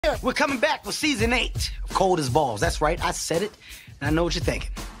here. We're coming back for season 8 of Cold as Balls. That's right, I said it, and I know what you're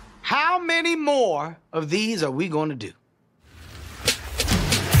thinking. How many more of these are we going to do?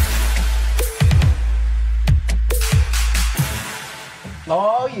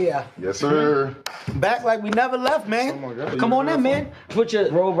 Oh, yeah. Yes, sir. Back like we never left, man. Oh, my God. Come on in, man. Put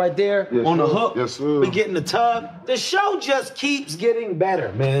your robe right there on the hook. Yes, sir. We get in the tub. The show just keeps getting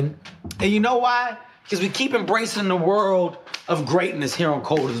better, man. And you know why? Because we keep embracing the world of greatness here on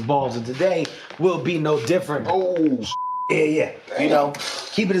Cold as Balls. And today will be no different. Oh, yeah. You know,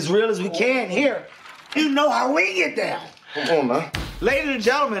 keep it as real as we can here. You know how we get down. come on now. Ladies and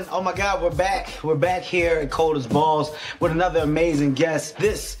gentlemen, oh my God, we're back. We're back here at Cold as Balls with another amazing guest.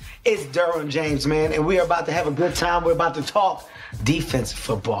 This is Derwin James, man, and we are about to have a good time. We're about to talk defensive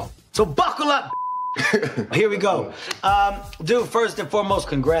football. So buckle up. Here we go. Dude, first and foremost,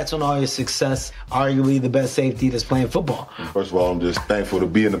 congrats on all your success. Arguably the best safety that's playing football. First of all, I'm just thankful to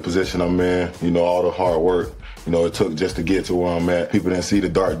be in the position I'm in. You know, all the hard work, you know, it took just to get to where I'm at. People didn't see the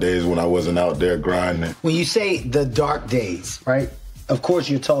dark days when I wasn't out there grinding. When you say the dark days, right? Of course,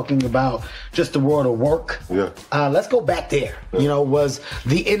 you're talking about just the world of work. Yeah. Let's go back there. You know, was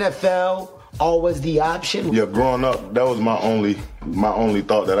the NFL always the option? Yeah, growing up, that was my only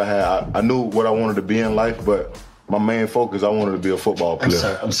thought that I had. I knew what I wanted to be in life, but my main focus, I wanted to be a football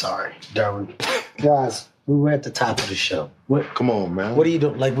player. I'm sorry, Derwin. Guys, we were at the top of the show. Come on, man. What are you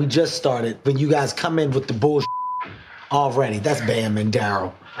doing? Like, we just started, when you guys come in with the bullshit already. That's Bam and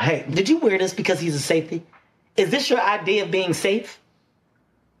Daryl. Hey, did you wear this because he's a safety? Is this your idea of being safe?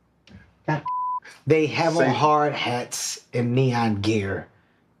 God. They have on hard hats and neon gear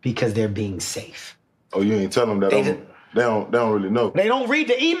because they're being safe. Oh, you ain't telling them that? They don't really know. They don't read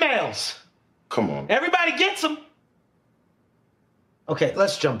the emails. Come on. Everybody gets them. Okay,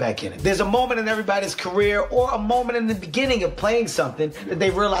 let's jump back in it. There's a moment in everybody's career or a moment in the beginning of playing something that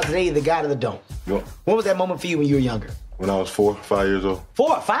they realize that they either got it or don't. Yep. What was that moment for you when you were younger? When I was 4, 5 years old.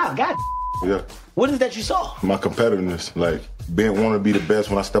 4 or 5, God. Yeah. What is that you saw? My competitiveness, like wanting to be the best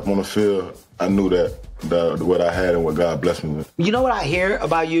when I step on the field. I knew that what I had and what God blessed me with. You know what I hear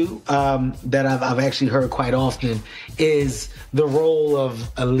about you that I've actually heard quite often is the role of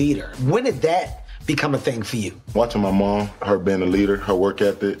a leader. When did that become a thing for you? Watching my mom, her being a leader, her work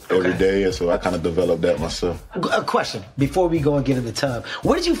ethic every day, and so I kind of developed that myself. A question, before we go and get in the tub.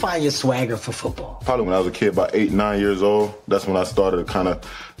 Where did you find your swagger for football? Probably when I was a kid, about 8, 9 years old. That's when I started to kind of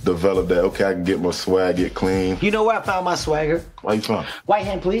develop that, okay, I can get my swag, get clean. You know where I found my swagger? Why you from? White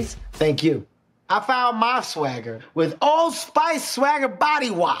hand, please. Thank you. I found my swagger with Old Spice Swagger Body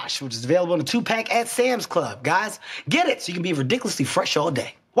Wash, which is available in a 2-pack at Sam's Club. Guys, get it so you can be ridiculously fresh all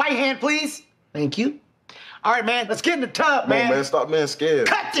day. White hand, please. Thank you. All right, man, let's get in the tub, man. Come on, man, stop being scared.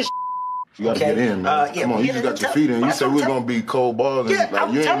 Cut this. You gotta get in, man. Yeah, come on, you just got your feet in. You said we was gonna be cold balls. And yeah, like,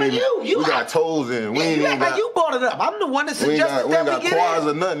 I'm telling you. We got toes in. We ain't even got. You brought it up. I'm the one that suggested we ain't that got we get quads in.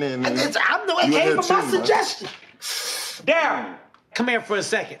 or nothing in. I'm the one that came from my suggestion. Darren, come here for a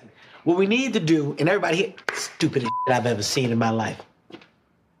second. What we need to do, and everybody here, stupidest shit I've ever seen in my life.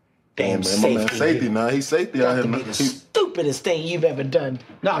 Damn safety. My man safety now. He's safety out here now. The stupidest thing you've ever done.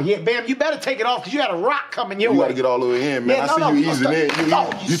 No, yeah, Bam, you better take it off because you got a rock coming your way. You gotta get all the way in, man. Yeah, I see you easing in.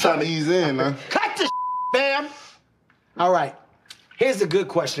 You trying to ease in, man. Cut this Bam. All right, here's a good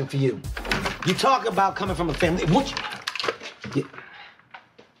question for you. You talk about coming from a family. I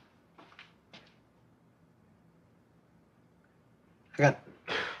got...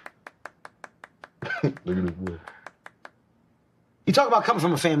 Look at this boy. You talk about coming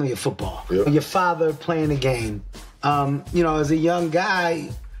from a family of football. Yep. Your father playing the game. You know, as a young guy,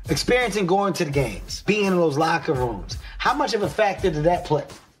 experiencing going to the games, being in those locker rooms. How much of a factor did that play?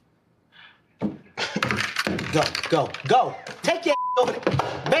 Go. Take your over there.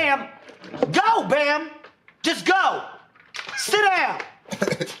 Bam. Go, Bam. Just go. Sit down.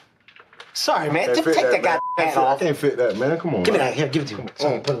 Sorry, man. Just take that guy hat off. I can't fit that, man. Come on. Give me that. Here, give it to me.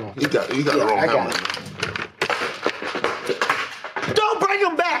 Sorry, put it on. You got the wrong helmet. Don't bring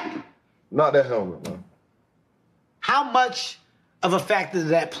him back. Not that helmet, man. How much of a factor did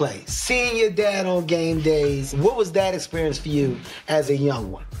that play? Seeing your dad on game days, what was that experience for you as a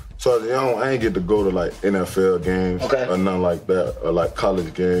young one? So as a young one, I ain't get to go to like NFL games or nothing like that, or like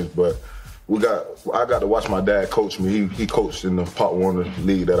college games, but I got to watch my dad coach me. He coached in the Pop Warner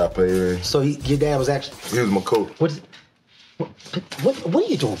league that I played in. So your dad was actually... He was my coach. What are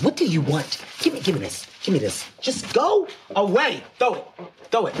you doing? What do you want? Give me this. Give me this. Just go away. Throw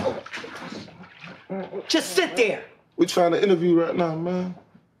it. Just sit there. We trying to interview right now, man.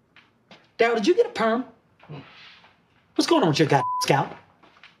 Daryl, did you get a perm? What's going on with your guy, Scout?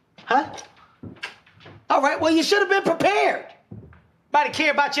 Huh? All right, well, you should have been prepared. Anybody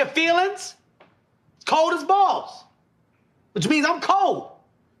care about your feelings? It's cold as balls. Which means I'm cold.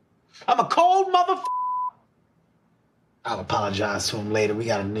 I'm a cold motherfucker. I'll apologize to him later. We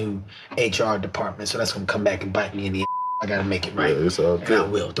got a new HR department, so that's gonna come back and bite me in the ass. I gotta make it right. Yeah, it's all good. And I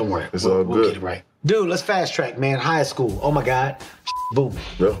will. Don't worry. We'll get it right. Dude, let's fast track, man. High school. Oh my God. Boom.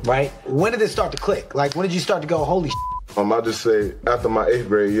 Yeah. Right? When did it start to click? Like, when did you start to go, holy I just say, after my 8th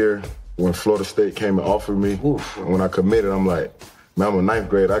grade year, when Florida State came and offered me, when I committed, I'm like, man, I'm a 9th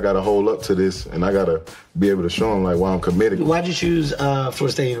grade. I got to hold up to this, and I got to be able to show them, like, why I'm committed. Why'd you choose Florida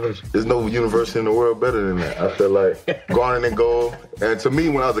State University? There's no university in the world better than that. I feel like garnet and gold. And to me,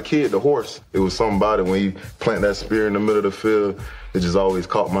 when I was a kid, the horse, it was something about it. When you plant that spear in the middle of the field, it just always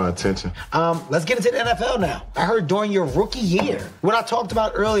caught my attention. Let's get into the NFL now. I heard during your rookie year, what I talked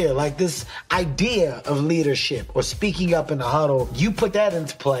about earlier, like this idea of leadership or speaking up in the huddle, you put that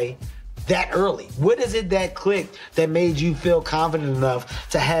into play that early. What is it that clicked that made you feel confident enough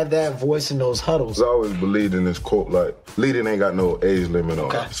to have that voice in those huddles? I always believed in this quote, like, leading ain't got no age limit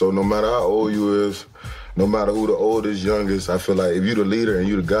on it. So no matter how old you is, no matter who the oldest, youngest, I feel like if you the leader and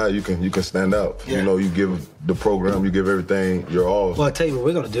you the guy, you can stand out. Yeah. You know, you give the program, you give everything your all. Well, I'll tell you what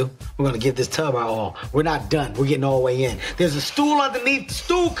we're gonna do. We're gonna give this tub our all. We're not done. We're getting all the way in. There's a stool underneath. The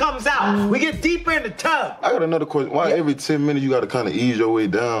stool comes out. We get deeper in the tub. I got another question. Why every 10 minutes you gotta kind of ease your way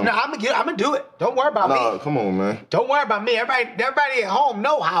down? No, I'm gonna do it. Don't worry about me. Nah, come on, man. Don't worry about me. Everybody at home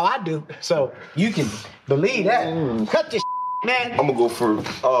know how I do. So you can believe that. Cut this man. I'm gonna go first.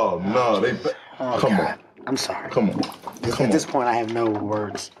 Oh, no. Come on. I'm sorry. Come on. At this point, I have no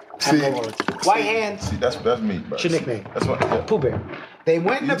words. White hands. See, that's me, bro. What's your nickname? That's what. Yeah. Pooh Bear. They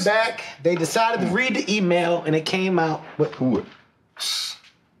went in the back. They decided to read the email, and it came out with Who?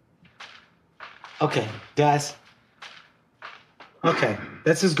 Okay, guys. Okay,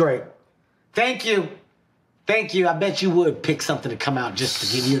 this is great. Thank you. Thank you. I bet you would pick something to come out just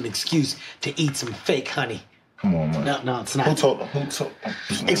to give you an excuse to eat some fake honey. Come on, man. No, it's not. Who told?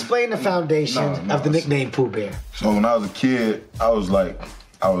 Explain the foundation of the nickname Pooh Bear. So when I was a kid, I was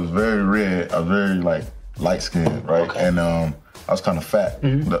very red. I was very light skinned, right? Okay. And I was kind of fat.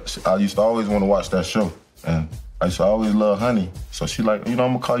 I used to always want to watch that show, and I used to always love honey. So she like, I'm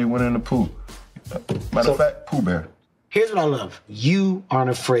gonna call you Winnie in the Pooh. Matter of fact, Pooh Bear. Here's what I love. You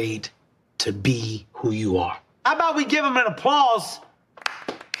aren't afraid to be who you are. How about we give him an applause,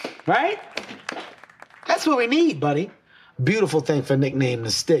 right? That's what we need, buddy. Beautiful thing for nickname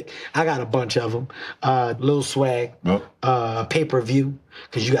to stick. I got a bunch of them. Lil Swag, pay-per-view,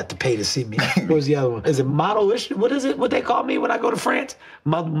 because you got to pay to see me. What was the other one? Is it model-ish? What is it? What they call me when I go to France?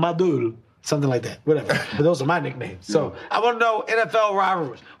 Madul. Something like that. Whatever. But those are my nicknames. So I want to know NFL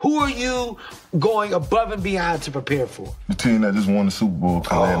rivalries. Who are you going above and beyond to prepare for? The team that just won the Super Bowl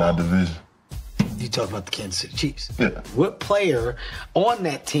in our division. You talk about the Kansas City Chiefs. Yeah. What player on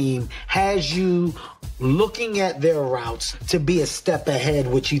that team has you looking at their routes to be a step ahead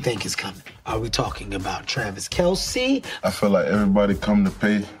what you think is coming? Are we talking about Travis Kelce? I feel like everybody come to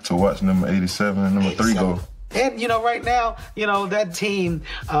pay to watch number 87 and number 3 go. And, right now, that team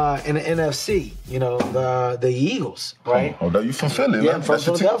in the NFC, the Eagles, right? Oh, you from Philly? Yeah, I'm from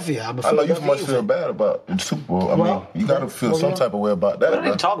Philadelphia. I'm a Philadelphia. I know you must feel bad about the Super Bowl. I mean, you got to feel some type of way about that. We don't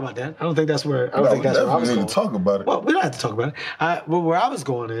need to talk about that. I don't think that's where I was going. We need to talk about it. Well, we don't have to talk about it. Where I was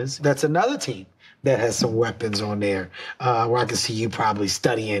going is that's another team that has some weapons on there where I can see you probably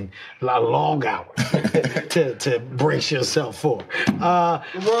studying a lot of long hours to brace yourself for. All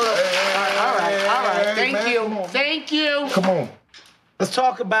right. Thank you. Come on. Let's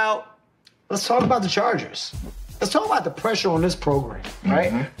talk about the Chargers. Let's talk about the pressure on this program,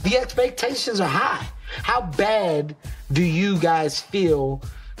 right? Mm-hmm. The expectations are high. How bad do you guys feel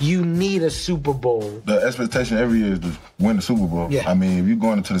you need a Super Bowl? The expectation every year is to win the Super Bowl. Yeah. I mean, if you're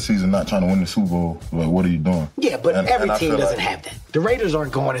going into the season not trying to win the Super Bowl, what are you doing? Yeah, but every team doesn't have that. The Raiders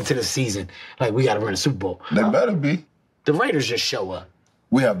aren't going into the season like we got to win a Super Bowl. They better be. The Raiders just show up.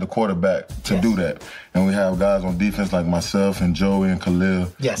 We have the quarterback to do that. And we have guys on defense like myself and Joey and Khalil.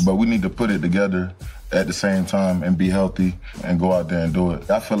 Yes. But we need to put it together at the same time and be healthy and go out there and do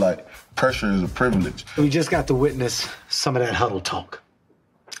it. I feel like pressure is a privilege. We just got to witness some of that huddle talk.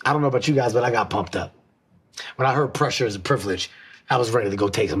 I don't know about you guys, but I got pumped up. When I heard pressure is a privilege, I was ready to go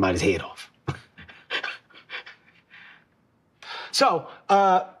take somebody's head off. So,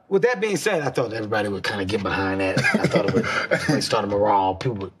 with that being said, I thought everybody would kind of get behind that. I thought it would start a morale.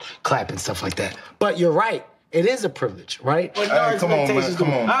 People would clap and stuff like that. But you're right. It is a privilege, right? Hey, come on, man. Come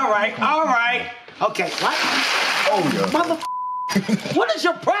on. All right. Okay, what? Oh, yeah. What is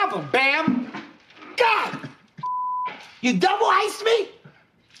your problem, Bam? God! You double iced me?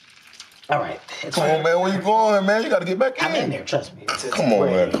 All right. Come on, man. Where you going, man? You got to get back in. I'm in there. Trust me. Come on,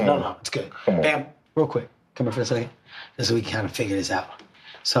 man. Come on. No, it's good. Come on. Bam. Real quick. Come here for a second. Just so we can kind of figure this out.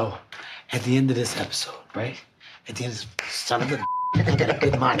 So, at the end of this episode, right? At the end of this, son of a I got a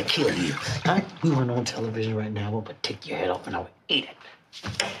good mind to kill you. Huh? We weren't on television right now. I would take your head off and I would eat it.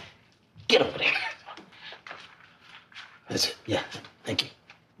 Get over there. That's it. Yeah. Thank you.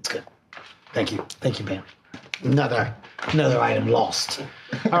 It's good. Thank you. Thank you, Bam. Another item lost.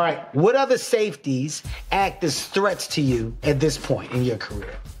 All right. What other safeties act as threats to you at this point in your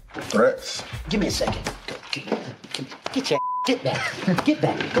career? Threats? Give me a second. Go. Get your get back. Get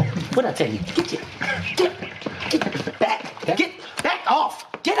back. Go. What I tell you? Get back. Get back off.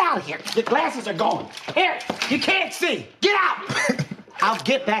 Get out of here. Your glasses are gone. Here, you can't see. Get out. I'll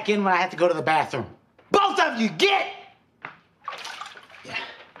get back in when I have to go to the bathroom. Both of you, get. Yeah.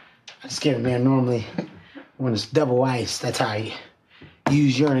 I'm scared, man. Normally, when it's double ice, that's how you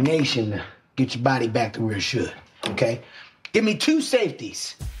use urination to get your body back to where it should. Okay? Give me 2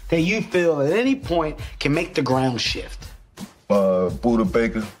 safeties that you feel at any point can make the ground shift. Buda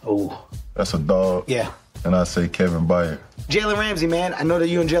Baker. Oh. That's a dog. Yeah. And I say Kevin Byard. Jalen Ramsey, man. I know that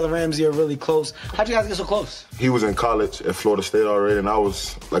you and Jalen Ramsey are really close. How'd you guys get so close? He was in college at Florida State already, and I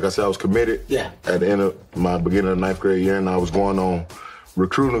was, like I said, I was committed. Yeah. At the end of my beginning of the 9th grade year, and I was going on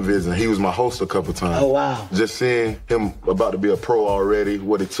recruiting visit. He was my host a couple times. Oh, wow. Just seeing him about to be a pro already,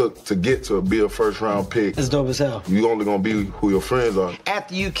 what it took to get to be a first-round pick. That's dope as hell. You only gonna be who your friends are.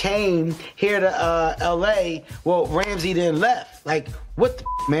 After you came here to L.A., well, Ramsey then left. Like, what the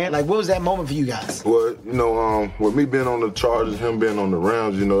man? Like, what was that moment for you guys? Well, you know, with me being on the Chargers, him being on the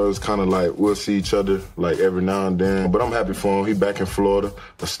Rams, you know, it was kind of like we'll see each other like every now and then. But I'm happy for him. He back in Florida,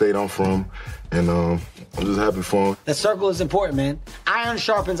 the state I'm from, and I'm just happy for him. That circle is important, man. Iron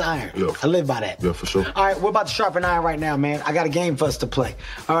sharpens iron. Yeah. I live by that. Yeah, for sure. All right, we're about to sharpen iron right now, man. I got a game for us to play.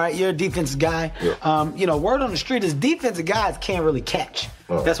 All right, you're a defensive guy. Yeah. You know, word on the street is defensive guys can't really catch.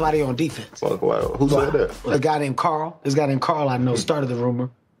 Oh. That's why they on defense. Wow. Who said that? Well, a guy named Carl. This guy named Carl I know started the rumor.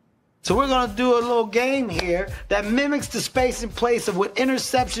 So we're gonna do a little game here that mimics the space and place of what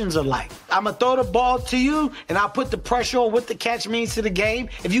interceptions are like. I'm gonna throw the ball to you, and I'll put the pressure on what the catch means to the game.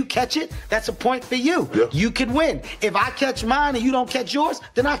 If you catch it, that's a point for you. Yeah. You can win. If I catch mine and you don't catch yours,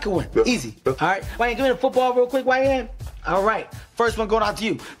 then I can win. Yeah. Easy. Yeah. All right. Wayne, give me the football real quick, Wayne. All right. First one going out to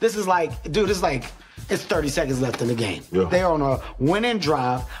you. This is like, dude, it's 30 seconds left in the game. Yeah. They're on a winning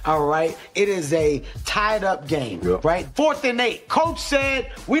drive, all right? It is a tied-up game, Yeah. right? 4th and 8. Coach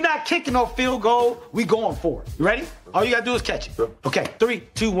said, we're not kicking no field goal. We going for it. You ready? All you got to do is catch it. Yeah. Okay, 3,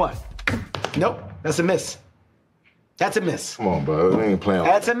 2, 1. Nope, that's a miss. That's a miss. Come on, bro. We ain't playing.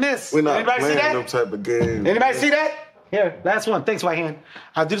 That's a miss. We're not Anybody see playing that? them type of games. Anybody see that? Here, last one. Thanks, White Hand.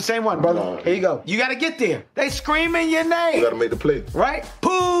 I'll do the same one, brother. All right. Here you go. You got to get there. They screaming your name. You gotta make the play. Right?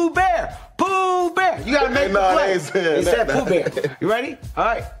 Pooh Bear. Pooh Bear. You gotta make the Nah, play. they ain't saying He said that. Pooh Bear. You ready? All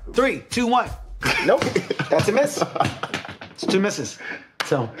right. 3, 2, 1. Nope. That's a miss. It's 2 misses.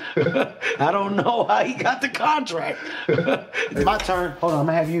 So I don't know how he got the contract. It's my turn. Hold on, I'm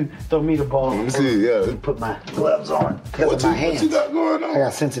gonna have you throw me the ball. Let me see, yeah. Let me put my gloves on. Because of my hands. What you got going on? I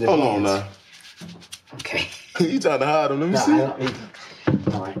got sensitive Hold hands. on now. Okay. You trying to hide them? Let me No, see. I don't need.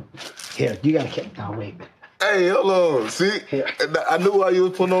 All right. Here, you gotta catch. No, wait. Hey, hold on. See? Here. I knew why you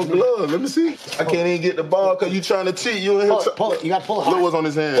was putting on gloves. Let me see. I can't even get the ball because you trying to cheat. You in here. Pull it. You gotta pull it hard. Look what's on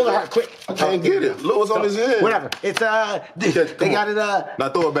his hand. Pull it hard, quick. I can't get it. Look what's on his hand. Whatever. It's they got it Now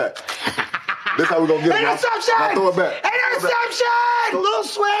throw it back. This how we gonna get it. Interception! Now throw it back. Interception! Little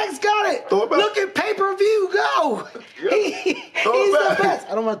Swag's got it. Throw it back. Look at pay-per-view go. Yeah. Throw it He's back. the best.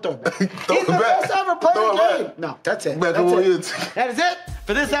 I don't want to throw it back. Throw He's it the back. best ever played Throw the it game. back. No, that's it. Back That's on it. you. That is it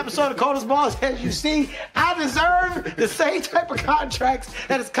for this episode of Coldest Balls. As you see, I deserve the same type of contracts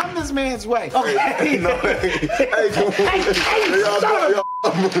that has come this man's way. Okay. No, hey, come on. Hey, Y'all son of go,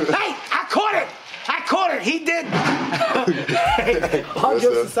 a- Hey, I caught it. I caught it. He did. Hey, all Yes,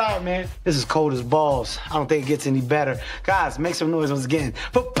 jokes sir. aside, man, this is cold as balls. I don't think it gets any better. Guys, make some noise once again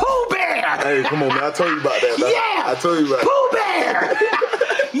for Pooh Bear. Hey, come on, man. I told you about that. Yeah. I told you about Pooh Bear.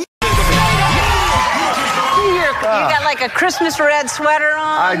 You got like a Christmas red sweater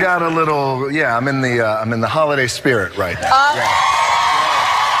on. I got a little, yeah. I'm in the holiday spirit right now.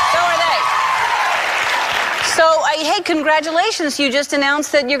 So are they. So, hey, congratulations! You just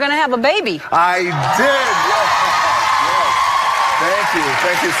announced that you're going to have a baby. I did. Yes.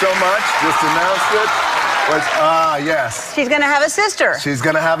 Thank you so much. Just announced it. Yes. She's going to have a sister. She's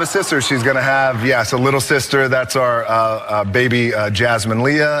gonna have a sister. She's gonna have, yes, a little sister. That's our baby Jasmine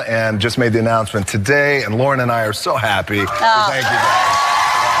Leah, and just made the announcement today. And Lauren and I are so happy. So thank you guys.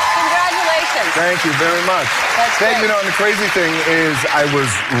 Congratulations. Thank you very much. That's great. You know, and the crazy thing is I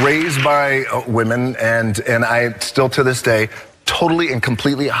was raised by women, and I still to this day totally and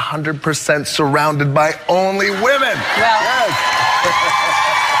completely 100% surrounded by only women. Well. Yes.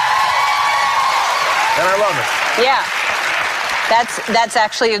 And I love it. Yeah. That's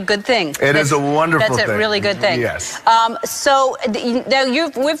actually a good thing. It is a wonderful thing. That's a really good thing. Yes. So now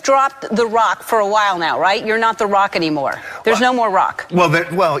we've dropped The Rock for a while now, right? You're not The Rock anymore. There's no more Rock.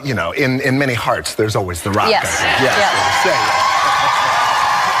 Well, you know, in many hearts, there's always The Rock. Yes. I think. Yes.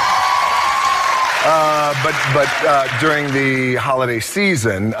 But during the holiday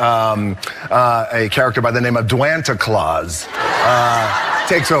season, a character by the name of Dwanta Claus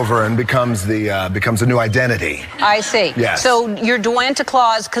takes over and becomes a new identity. I see. Yes. So you're Dwanta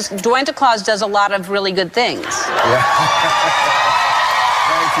Claus, because Dwanta Claus does a lot of really good things. Yeah.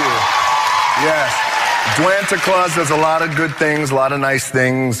 Thank you. Yes. Dwanta Claus does a lot of good things, a lot of nice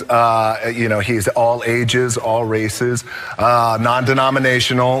things. You know, he's all ages, all races,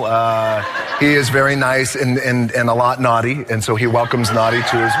 non-denominational. He is very nice and a lot naughty, and so he welcomes naughty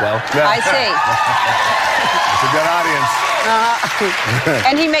too as well. Yeah. I see. It's a good audience.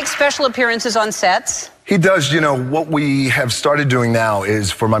 And he makes special appearances on sets. He does. You know, what we have started doing now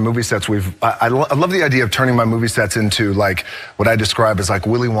is for my movie sets, I love the idea of turning my movie sets into like what I describe as like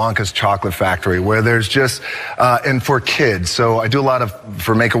Willy Wonka's chocolate factory, where there's just, and for kids. So I do a lot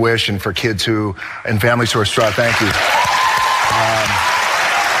for Make-A-Wish and for kids and families who are struck. Thank you.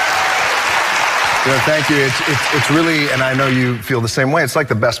 You know, thank you. It's really, and I know you feel the same way, it's like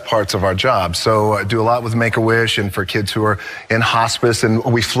the best parts of our job. So I do a lot with Make-A-Wish and for kids who are in hospice, and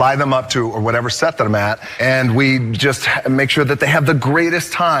we fly them up to or whatever set that I'm at, and we just make sure that they have the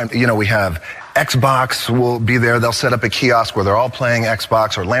greatest time. You know, we have Xbox will be there. They'll set up a kiosk where they're all playing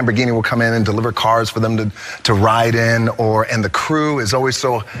Xbox, or Lamborghini will come in and deliver cars for them to ride in, and the crew is always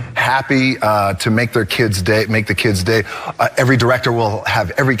so happy to make the kids' day. Every director will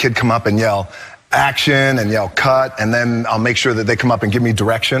have every kid come up and yell action and yell cut, and then I'll make sure that they come up and give me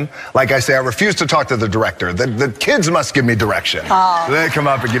direction. Like I say, I refuse to talk to the director. The kids must give me direction. Oh. They come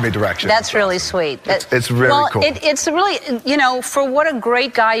up and give me direction. That's really sweet. It's very cool. It's really, you know, for what a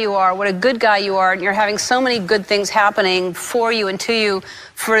great guy you are, what a good guy you are, and you're having so many good things happening for you and to you,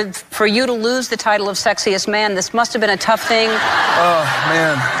 for you to lose the title of Sexiest Man, this must have been a tough thing. Oh,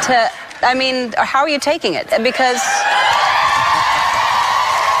 man. I mean, how are you taking it? Because...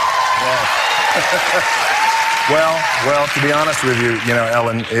 Well, to be honest with you, you know,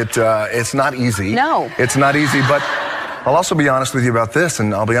 Ellen, it's not easy. No. It's not easy, but I'll also be honest with you about this,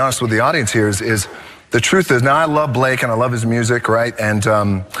 and I'll be honest with the audience here, is the truth is, now I love Blake and I love his music, right? And,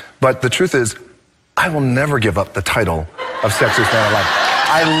 but the truth is, I will never give up the title of Sexiest Man Alive.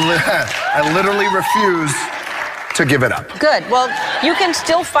 I literally refuse to give it up. Good. Well, you can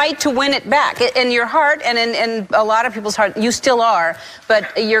still fight to win it back. In your heart and in a lot of people's heart, you still are, but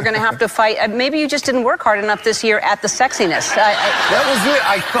you're going to have to fight. Maybe you just didn't work hard enough this year at the sexiness. That was it.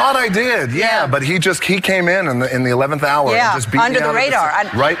 I thought I did, yeah. But he came in the 11th hour and just beat me under the radar. Right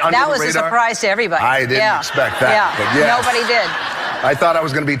under the radar. That was a surprise to everybody. I didn't expect that. Yeah, but yes. Nobody did. I thought I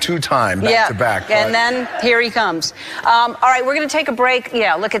was going to be two-time back to back. But... And then here he comes. All right, we're going to take a break.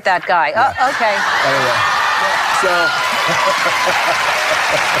 Yeah, look at that guy. Yeah. Okay. Anyway. So you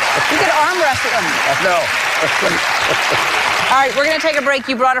could arm wrestle him. No. All right, we're going to take a break.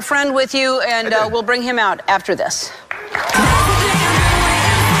 You brought a friend with you, and we'll bring him out after this.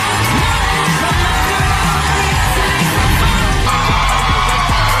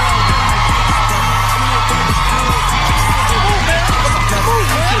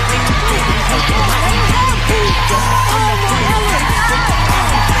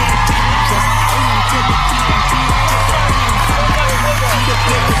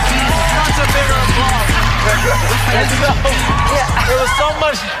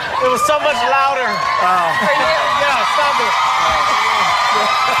 It was so much louder. Yeah, stop it.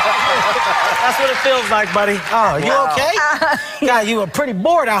 That's what it feels like, buddy. Oh, you okay? God, you were pretty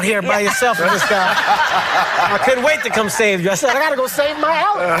bored out here by yourself with this guy. I couldn't wait to come save you. I said, I gotta go save my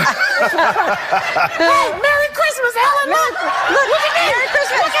Ellen. Hey, Merry Christmas, Ellen. Look at me. Merry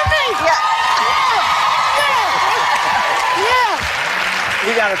Christmas. Look at me.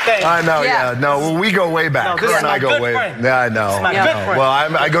 You got a thing. I know, yeah. No, well, we go way back. No, Her and I go way back. Yeah, I know. This is my good friend. Well,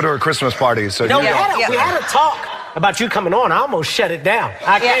 I go to her Christmas party, so we had a talk about you coming on. I almost shut it down.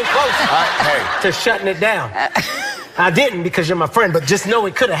 I came close to shutting it down. I didn't because you're my friend, but just know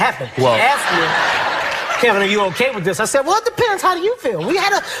it could have happened. Well, She asked me Kevin, are you okay with this? I said, well, it depends. How do you feel? We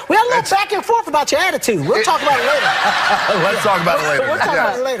had a little back and forth about your attitude. We'll talk about it later. Let's talk about it later. We'll talk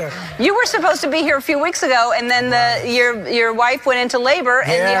about it later. You were supposed to be here a few weeks ago, and then your wife went into labor,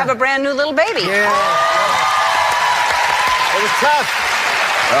 and you have a brand new little baby. Yeah. It was tough.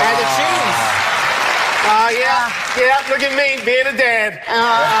 I had to choose. Yeah, look at me being a dad.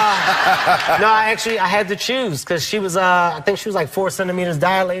 No, I had to choose because she was, I think she was like 4 centimeters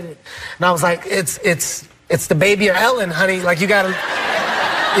dilated. And I was like, it's the baby or Ellen, honey. Like, you gotta,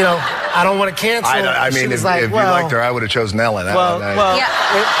 you know, I don't want to cancel. I mean, if you liked her, I would have chosen Ellen. It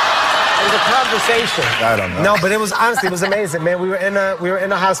was a conversation. I don't know. No, but it was amazing, man. We were in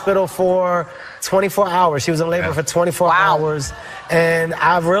the hospital for 24 hours. She was in labor for 24 hours. And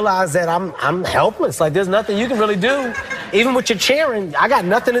I've realized that I'm helpless. Like, there's nothing you can really do. Even with your cheering, I got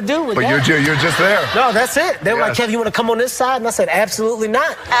nothing to do with that. But you're just there. No, that's it. They were like, Kev, you want to come on this side? And I said, absolutely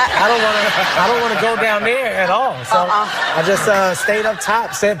not. I don't want to go down there at all. So I just stayed up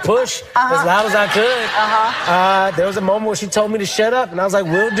top, said push as loud as I could. There was a moment where she told me to shut up, and I was like,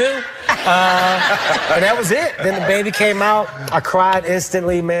 will do. And that was it. Then the baby came out. I cried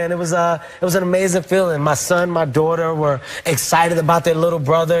instantly, man. It was an amazing feeling. My son, my daughter were excited about their little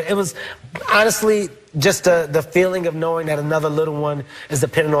brother. It was honestly just the feeling of knowing that another little one is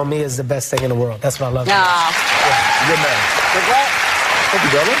dependent on me is the best thing in the world. That's what I love. Good man. Congrats. Thank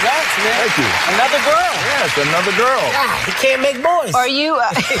you, brother. Congrats, man. Thank you. Another girl. Yes, another girl. God, he can't make boys. Are you...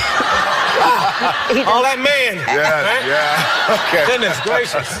 All that man. Yeah. Okay. Goodness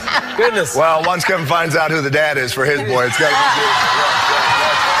gracious. Goodness. Well, once Kevin finds out who the dad is for his boy, it's got to be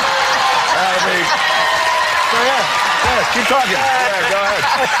good. Keep talking. Yeah, go ahead.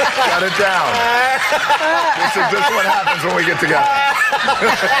 Shut it down. This is what happens when we get together.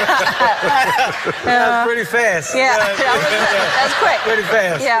 That's pretty fast. Yeah, that's quick. Pretty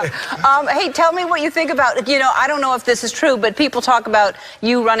fast. Yeah. Hey, tell me what you think about, you know, I don't know if this is true, but people talk about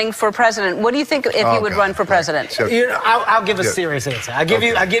you running for president. What do you think if you would run for president? You know, I'll give a serious answer. I give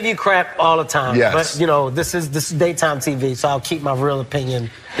you crap all the time. Yes. But, you know, this is daytime TV, so I'll keep my real opinion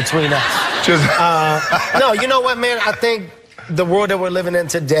between us. No, you know what, man? I think the world that we're living in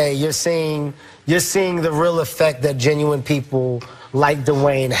today, you're seeing the real effect that genuine people like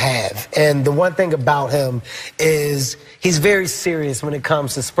Derwin have. And the one thing about him is he's very serious when it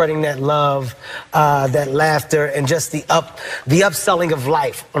comes to spreading that love, that laughter, and just the upselling of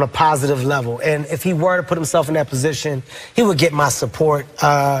life on a positive level. And if he were to put himself in that position, he would get my support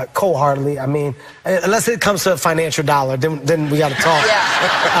cold-heartedly. I mean, unless it comes to a financial dollar, then we got to talk.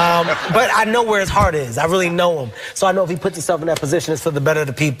 Yeah. But I know where his heart is. I really know him. So I know if he puts himself in that position, it's for the better of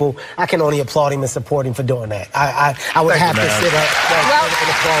the people. I can only applaud him and support him for doing that. I would have to sit up and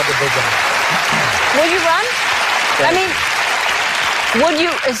applaud the big guy. Will you run? I mean, would you,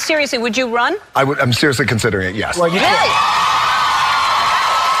 seriously, would you run? I'm seriously considering it, yes. Well, you can't.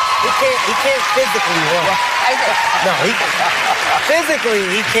 He can't physically run. No, physically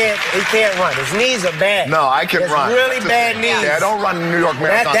he can't run. His knees are bad. No, I can run. Really bad knees. Yeah, I don't run New York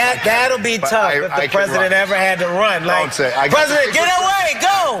Marathon. That'll be tough if the president ever had to run. Like, president, get away,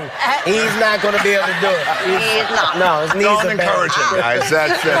 go. He's not going to be able to do it. He's not. No, his knees Don't are encourage bad. him, guys.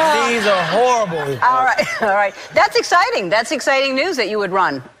 That's His knees are horrible. All right. That's exciting. That's exciting news that you would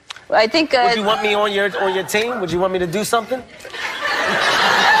run. I think. Would you want me on your team? Would you want me to do something?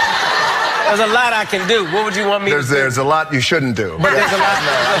 There's a lot I can do. What would you want me to do? There's a lot you shouldn't do. But there's a lot.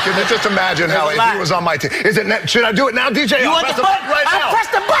 I can just imagine how if he was on my team. Should I do it now, DJ? You want the button right now? I'll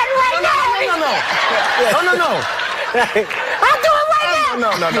press the button right now. No. I'll do it right now. No.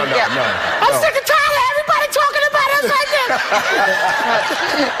 I'm sick and tired of everybody talking about us like this.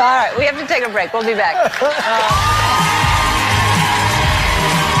 All right, we have to take a break. We'll be back.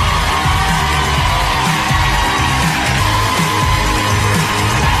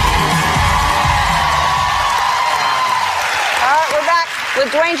 With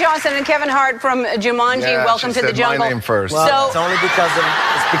Dwayne Johnson and Kevin Hart from Jumanji, welcome to the jungle. My name first. Well, it's only because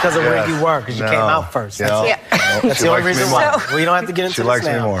of where you were, because you came out first. That's the only reason why. We don't have to get into this now. She likes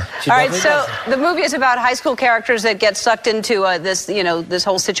me more. All right, so the movie is about high school characters that get sucked into this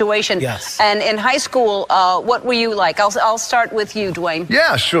whole situation. Yes. And in high school, what were you like? I'll start with you, Dwayne.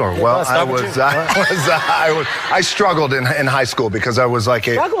 Yeah, sure. Well, I struggled in high school because I was like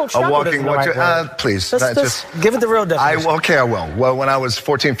a walking. Please, just give it the real definition. Okay, I will. Well, when I was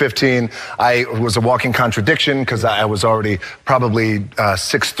 14, 15, I was a walking contradiction because I was already probably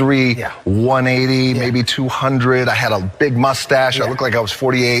 6'3", 180, maybe 200. I had a big mustache. I looked like I was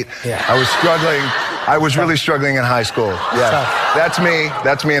 48. I was struggling. I was really struggling in high school. Yeah, that's me.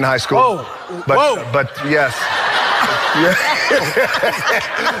 That's me in high school. Whoa. But yes.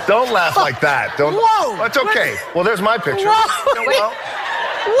 Don't laugh like that. Don't. Whoa! That's okay. Well, there's my picture. Whoa! Well,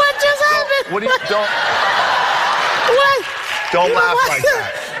 What just happened? what do you don't? What? Don't laugh like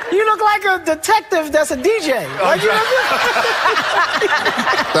that. You look like a detective that's a DJ. Like,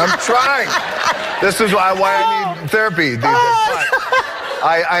 I'm trying. This is why I need therapy.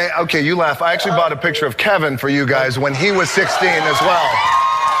 Okay, you laugh. I actually bought a picture of Kevin for you guys when he was 16 as well.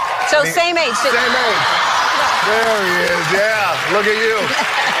 So same age. Same age. There he is. Yeah. Look at you.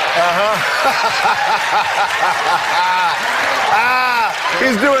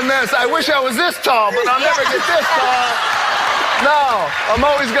 He's doing this. I wish I was this tall, but I'll never get this tall. No, I'm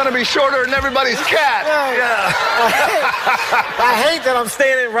always going to be shorter than everybody's cat. Yeah. I hate that I'm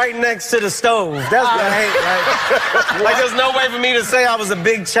standing right next to the stove. That's what I hate. Like there's no way for me to say I was a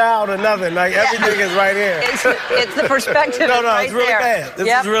big child or nothing. Like, everything is right here. It's the perspective. No, right it's really there. bad. This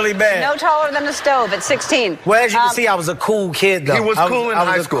is really bad. No taller than the stove at 16. Well, as you can see, I was a cool kid, though. He was cool in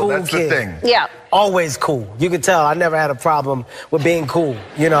high school. Cool That's kid. the thing. Yeah. Always cool. You can tell I never had a problem with being cool,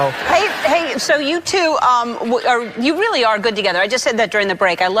 you know. Hey, so you two, you really are good together. I just said that during the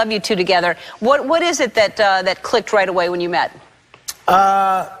break. I love you two together. What is it that clicked right away when you met?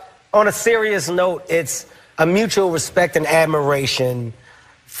 On a serious note, it's a mutual respect and admiration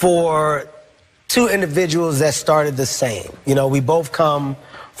for two individuals that started the same. You know, we both come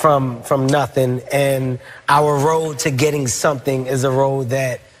from nothing, and our road to getting something is a road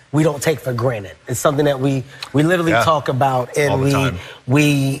that we don't take for granted. It's something that we literally talk about, and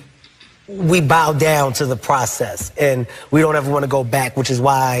we bow down to the process, and we don't ever want to go back, which is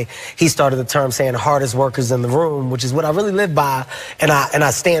why he started the term saying hardest workers in the room, which is what I really live by, and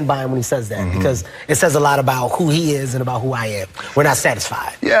I stand by him when he says that, because it says a lot about who he is and about who I am. We're not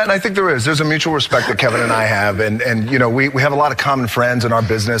satisfied. Yeah, and I think there's a mutual respect that Kevin and I have, and you know, we have a lot of common friends in our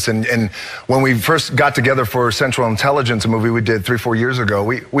business, and when we first got together for Central Intelligence, a movie we did 3-4 years ago,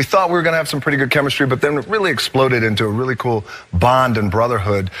 we thought we were going to have some pretty good chemistry, but then it really exploded into a really cool bond and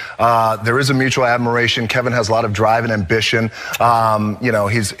brotherhood. There is a mutual admiration. Kevin has a lot of drive and ambition. You know,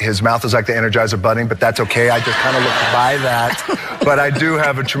 his mouth is like the Energizer Bunny, but that's okay. I just kind of look by that. But I do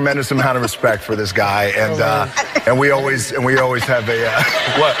have a tremendous amount of respect for this guy, and we always have a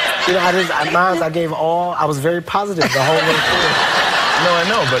what? You know, I gave all. I was very positive the whole way through. No, I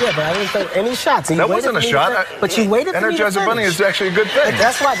know, but yeah, but I didn't take any shots. That wasn't a shot. But you waited for me to Energizer Bunny is actually a good thing.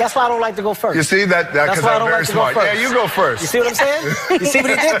 That's why I don't like to go first. You see that? Because I'm very smart. Yeah, you go first. You see what I'm saying? You see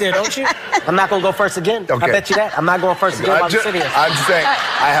what he did there, don't you? I'm not gonna go first again. Okay. I bet you that. I'm not going first again. I'm sitting here. I'm saying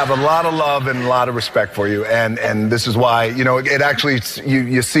I have a lot of love and a lot of respect for you, and this is why, you know, it actually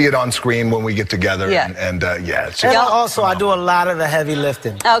you see it on screen when we get together. Yeah. And it's just, and also I do a lot of the heavy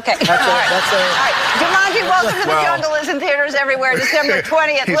lifting. Okay. All right. Jumanji, welcome to the Jungle is in theaters everywhere, December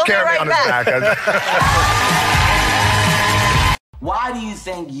 20th. We'll be right back. Why do you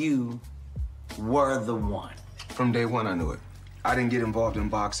think you were the one? From day one, I knew it. I didn't get involved in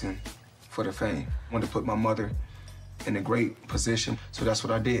boxing for the fame. I wanted to put my mother in a great position, so that's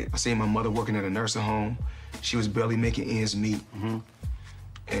what I did. I seen my mother working at a nursing home. She was barely making ends meet.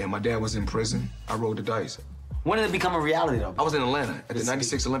 And my dad was in prison. I rolled the dice. When did it become a reality, though? I was in Atlanta at the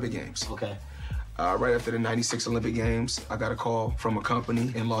 96 Olympic Games. Okay. Right after the 96 Olympic Games, I got a call from a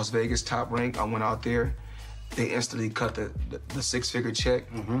company in Las Vegas, Top Rank. I went out there. They instantly cut the six-figure check.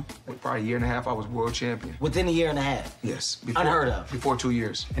 With probably a year and a half, I was world champion. Within a year and a half? Yes. Unheard of. Before 2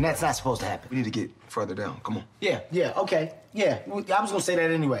 years. And that's not supposed to happen. We need to get further down. Come on. Yeah, okay. Yeah, I was gonna say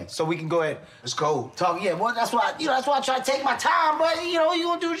that anyway. So we can go ahead. Let's go. Talk, yeah, well, that's why I try to take my time, but, you know, you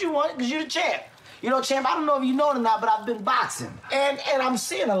gonna do what you want, because you're the champ. You know, champ, I don't know if you know it or not, but I've been boxing. And I'm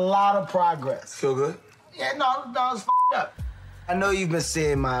seeing a lot of progress. Feel good? Yeah, no, it's f***ed up. I know you've been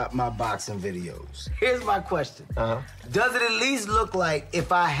seeing my boxing videos. Here's my question. Does it at least look like,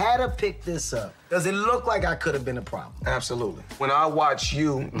 if I had to pick this up, does it look like I could have been a problem? Absolutely. When I watch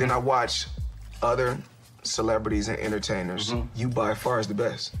you, then I watch other celebrities and entertainers. You by far is the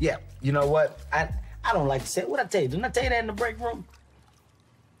best. Yeah, you know what? I don't like to say it. What'd I tell you? Didn't I tell you that in the break room?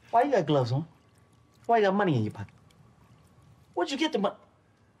 Why you got gloves on? Why you got money in your pocket? Where'd you get the money?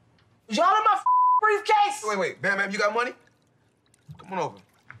 Was y'all in my briefcase? Wait. Bam, you got money? Come on over.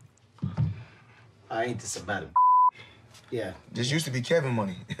 Ain't this about it? Yeah. This used to be Kevin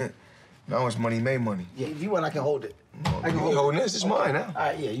money. Now it's money made money. Yeah, if you want, I can hold it. I can hold this. It's mine now. All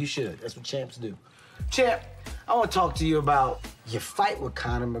right, yeah, you should. That's what champs do. Champ, I want to talk to you about your fight with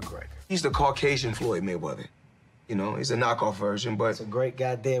Conor McGregor. He's the Caucasian Floyd Mayweather. You know, he's a knockoff version, but it's a great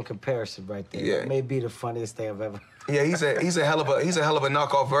goddamn comparison right there. Yeah. It may be the funniest thing I've ever. Yeah, he's a hell of a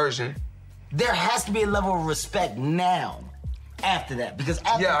knockoff version. There has to be a level of respect now after that, because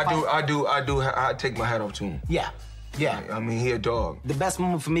after I take my hat off to him. Yeah. Yeah. I mean, he a dog. The best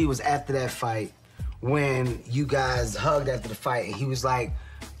moment for me was after that fight when you guys hugged after the fight and he was like,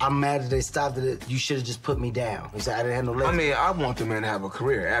 I'm mad that they stopped it. You should have just put me down. He said, I didn't have no legs. I mean, I want the man to have a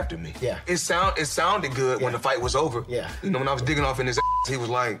career after me. Yeah. It sounded good when the fight was over. Yeah. You know, when I was digging off in his ass, he was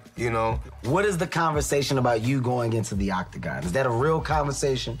like, you know. What is the conversation about you going into the octagon? Is that a real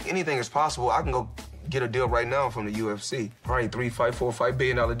conversation? Anything is possible. I can go get a deal right now from the UFC. Probably $3-4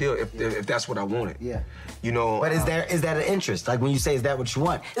 billion deal if that's what I wanted. Yeah. You know. But is that an interest? Like when you say, is that what you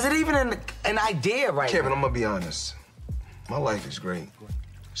want? Is it even an idea right Kevin, now? I'm gonna be honest. My life is great.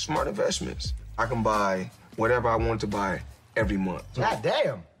 Smart investments. I can buy whatever I want to buy every month. God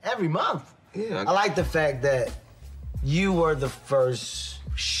damn, every month. Yeah. I like the fact that you were the first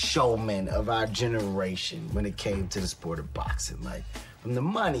showman of our generation when it came to the sport of boxing. Like from the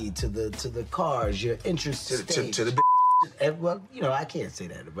money to the cars, your interest to the well, you know, I can't say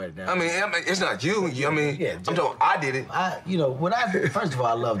that right now. I mean, it's not you. I mean, yeah, I'm talking, I did it. First of all,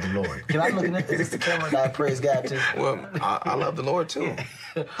 I love the Lord. Can I look at this? Is this the camera that I praise God to? Well, I love the Lord too.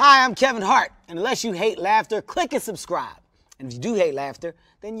 Hi, I'm Kevin Hart. And unless you hate laughter, click and subscribe. And if you do hate laughter,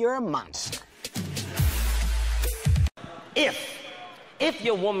 then you're a monster. If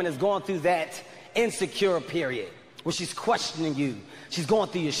your woman is going through that insecure period where she's questioning you, she's going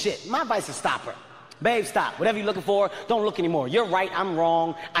through your shit, my advice is stop her. Babe, stop. Whatever you're looking for, don't look anymore. You're right, I'm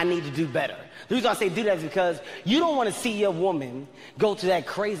wrong, I need to do better. The reason I say do that is because you don't want to see your woman go to that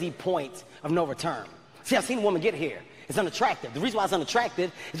crazy point of no return. See, I've seen a woman get here. It's unattractive. The reason why it's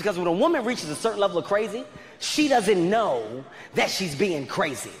unattractive is because when a woman reaches a certain level of crazy, she doesn't know that she's being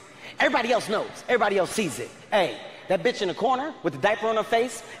crazy. Everybody else knows. Everybody else sees it. Hey, that bitch in the corner with the diaper on her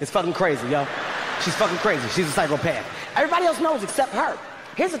face is fucking crazy, yo. She's fucking crazy. She's a psychopath. Everybody else knows except her.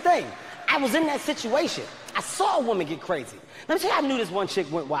 Here's the thing. I was in that situation. I saw a woman get crazy. Let me tell you how I knew this one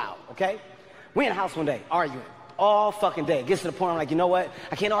chick went wild, okay? We in the house one day, arguing. All fucking day. It gets to the point I'm like, you know what?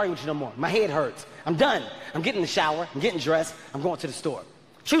 I can't argue with you no more. My head hurts. I'm done. I'm getting in the shower. I'm getting dressed. I'm going to the store.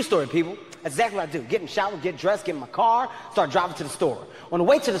 True story, people. That's exactly what I do. Get in the shower, get dressed, get in my car, start driving to the store. On the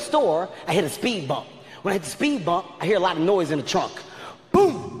way to the store, I hit a speed bump. When I hit the speed bump, I hear a lot of noise in the trunk.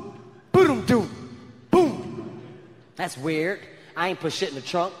 Boom! Boom-doom-doom! Boom! That's weird. I ain't put shit in the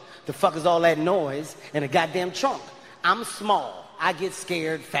trunk. The fuck is all that noise in a goddamn trunk? I'm small. I get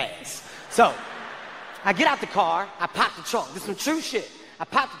scared fast. So, I get out the car, I pop the trunk. This is some true shit. I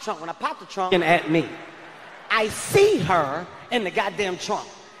pop the trunk. When I pop the trunk, and at me, I see her in the goddamn trunk.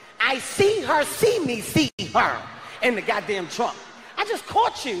 I see her see me see her in the goddamn trunk. I just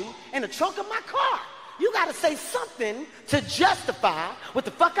caught you in the trunk of my car. You gotta say something to justify what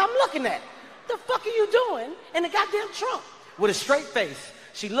the fuck I'm looking at. The fuck are you doing in the goddamn trunk? With a straight face,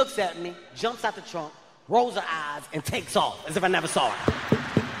 she looks at me, jumps out the trunk, rolls her eyes, and takes off as if I never saw her.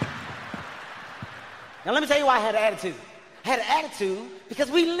 Now let me tell you why I had an attitude. I had an attitude because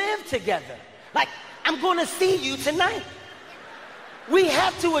we live together. Like, I'm gonna see you tonight. We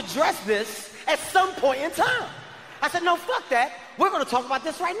have to address this at some point in time. I said, no, fuck that. We're gonna talk about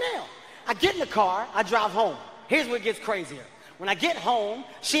this right now. I get in the car, I drive home. Here's where it gets crazier. When I get home,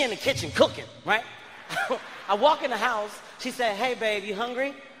 she in the kitchen cooking, right? I walk in the house, she said, hey babe, you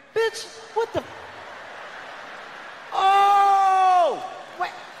hungry? Bitch, what the? Oh! Wait,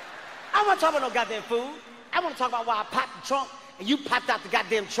 I don't wanna talk about no goddamn food. I wanna talk about why I popped the trunk and you popped out the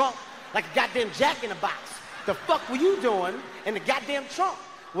goddamn trunk like a goddamn Jack in the Box. The fuck were you doing in the goddamn trunk?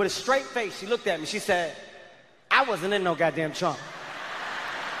 With a straight face, she looked at me, she said, I wasn't in no goddamn trunk.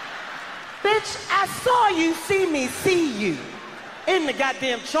 Bitch, I saw you see me see you in the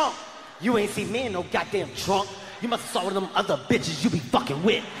goddamn trunk. You ain't see me in no goddamn trunk. You must have saw one of them other bitches you be fucking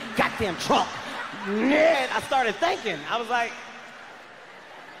with. Goddamn trunk. Man, I started thinking. I was like,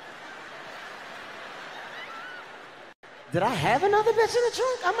 did I have another bitch in the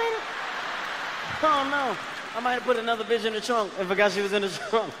trunk? Oh no. I might have put another bitch in the trunk and forgot she was in the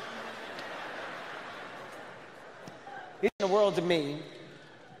trunk. In the world to me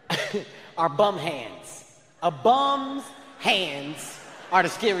are bum hands. A bum's hands are the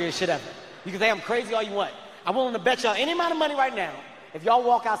scariest shit ever. You can say I'm crazy all you want. I'm willing to bet y'all any amount of money right now, if y'all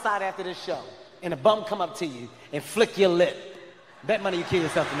walk outside after this show and a bum come up to you and flick your lip, bet money you kill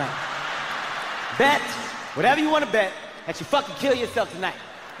yourself tonight. Bet whatever you want to bet that you fucking kill yourself tonight.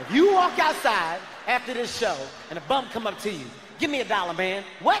 If you walk outside after this show and a bum come up to you, give me $1, man.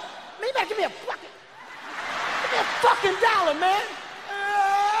 What? Maybe give me a fucking $1, man.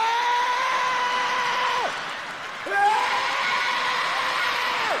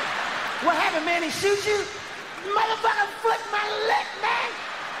 What happened, man? He shoots you? Motherfucker flicked my lip, man.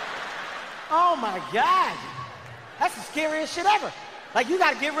 Oh my God. That's the scariest shit ever. Like, you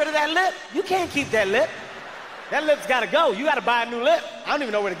gotta get rid of that lip. You can't keep that lip. That lip's gotta go. You gotta buy a new lip. I don't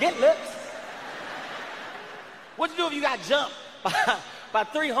even know where to get lips. What'd you do if you got jumped by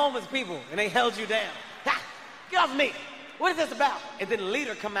 3 homeless people and they held you down? Ha! Get off me. What is this about? And then the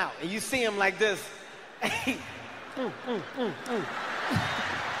leader come out and you see him like this.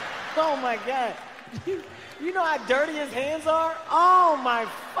 Oh my God. You know how dirty his hands are? Oh my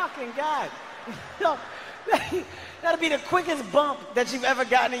fucking God. That'll be the quickest bump that you've ever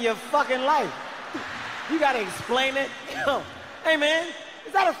gotten in your fucking life. You gotta explain it. Hey man,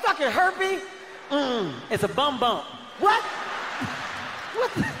 is that a fucking herpes? It's a bum bump. What?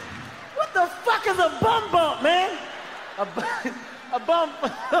 What the fuck is a bum bump, man? A bum.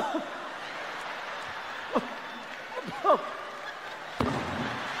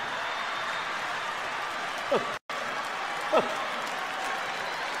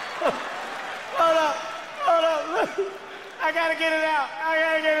 Hold up. I gotta get it out.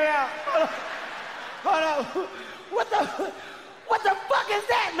 Hold up. What the fuck is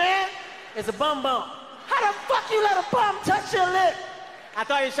that, man? It's a bum bump. How the fuck you let a bum touch your lip? I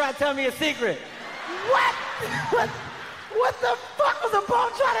thought you were trying to tell me a secret. What the fuck was the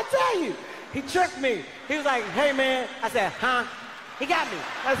bum trying to tell you? He tricked me. He was like, hey man. I said, huh? He got me.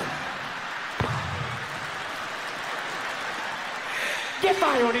 I said, get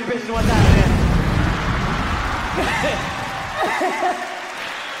fire on these bitches one time, man.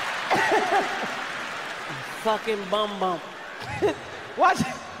 Fucking bum bump. Watch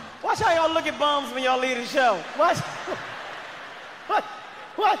how y'all look at bums when y'all leave the show. Watch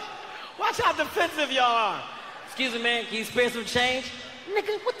how defensive y'all are. Excuse me, man, can you spare some change?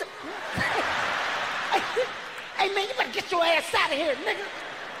 Nigga, what the? Hey, man, you better get your ass out of here, nigga.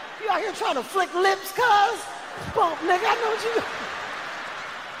 You out here trying to flick lips, cuz? Bump, nigga, I know what you...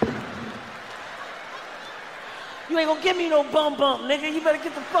 You ain't gonna give me no bum bump, nigga. You better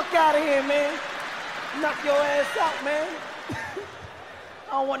get the fuck out of here, man. Knock your ass out, man.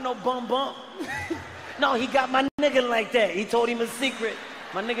 I don't want no bum bump. No, he got my nigga like that. He told him a secret.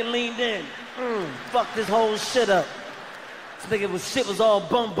 My nigga leaned in. Fuck this whole shit up. This nigga shit was all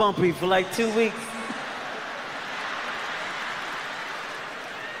bum bumpy for like 2 weeks.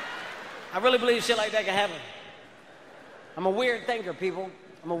 I really believe shit like that can happen. I'm a weird thinker, people.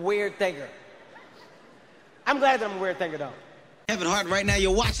 I'm a weird thinker. I'm glad that I'm a weird thinker, though. Kevin Hart, right now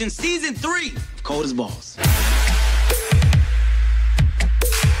you're watching season 3 of Cold as Balls.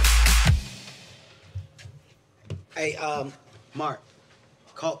 Hey, Mark,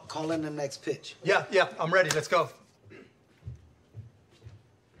 call in the next pitch. Yeah, I'm ready. Let's go.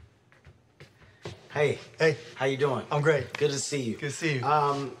 Hey. Hey. How you doing? I'm great. Good to see you. Good to see you.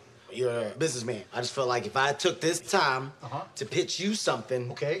 You're a businessman. I just felt like if I took this time to pitch you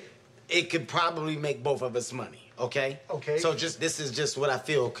something, Okay. it could probably make both of us money, okay? Okay. So this is just what I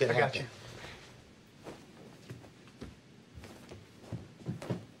feel could happen. I got you.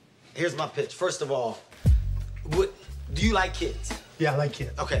 Here's my pitch. First of all, do you like kids? Yeah, I like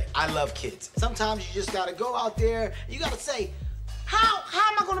kids. Okay, I love kids. Sometimes you just gotta go out there, you gotta say, how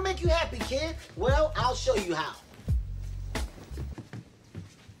am I gonna make you happy, kid? Well, I'll show you how.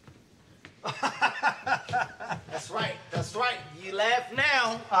 That's right. You laugh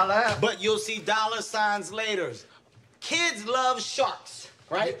now. I laugh. But you'll see dollar signs later. Kids love sharks,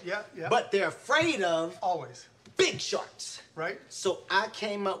 right? Yeah. But they're afraid of Always. big sharks. Right. So I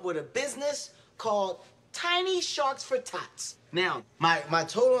came up with a business called Tiny Sharks for Tots. Now, my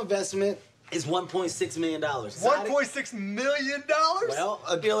total investment is $1.6 million. $1.6 million? Well,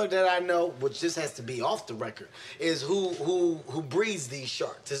 a dealer that I know, which this has to be off the record, is who breeds these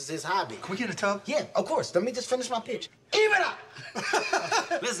sharks. This is his hobby. Can we get a tub? Yeah, of course. Let me just finish my pitch. Even up!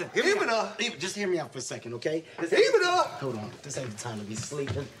 Listen, Even up. Just hear me out for a second, okay? Even up! Hold on. This ain't the time to be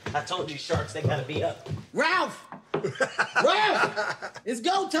sleeping. I told you sharks, they gotta be up. Ralph! Ralph! It's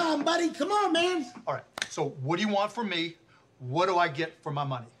go time, buddy. Come on, man. All right. So what do you want from me? What do I get for my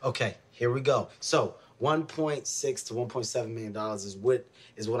money? Okay, here we go. So 1.6 to 1.7 million dollars is what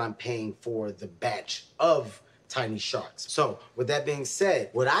I'm paying for the batch of tiny sharks. So with that being said,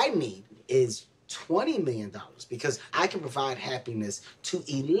 what I need is $20 million because I can provide happiness to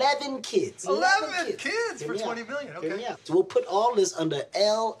 11 kids. 11 kids for $20 million. Okay. Yeah. So we'll put all this under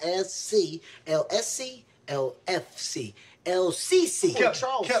LSC, LFC, LCC,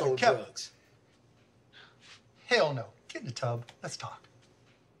 control sold drugs. Hell no. Get in the tub. Let's talk.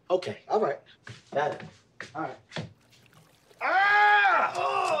 Okay. All right. Got it. All right. Ah!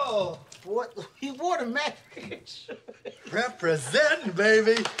 Oh! What? He wore the marriage. Representing,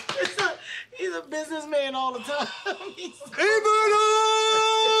 baby. He's a businessman all the time.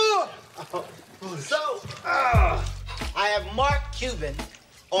 So, I have Mark Cuban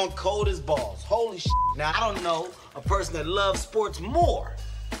on Cold as Balls. Holy shit. Now, I don't know a person that loves sports more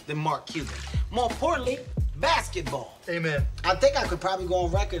than Mark Cuban. More importantly, basketball. Amen. I think I could probably go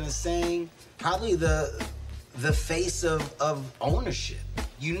on record as saying probably the face of ownership.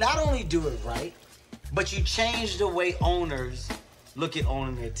 You not only do it right, but you change the way owners look at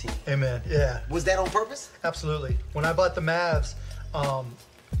owning their team. Amen. Yeah. Was that on purpose? Absolutely. When I bought the Mavs,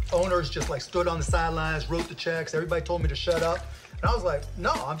 owners just like stood on the sidelines, wrote the checks. Everybody told me to shut up. And I was like,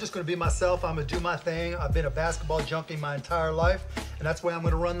 no, I'm just going to be myself. I'm going to do my thing. I've been a basketball junkie my entire life, and that's the way I'm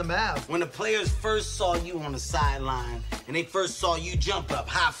going to run the Mavs. When the players first saw you on the sideline and they first saw you jump up,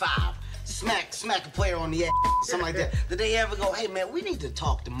 high five, smack a player on the ass, something like that, did they ever go, hey, man, we need to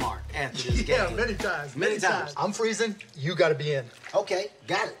talk to Mark after this game? Yeah, many times. Many times. I'm freezing. You got to be in. Okay,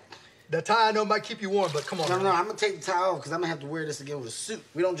 got it. That tie I know might keep you warm, but come on. No, I'm gonna take the tie off because I'm gonna have to wear this again with a suit.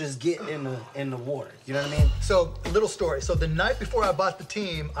 We don't just get in the water. You know what I mean? So, a little story. So the night before I bought the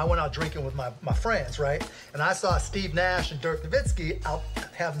team, I went out drinking with my friends, right? And I saw Steve Nash and Dirk Nowitzki out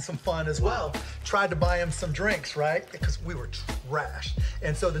having some fun as well. Tried to buy him some drinks, right? Because we were trashed.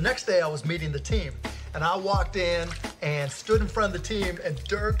 And so the next day I was meeting the team. And I walked in and stood in front of the team, and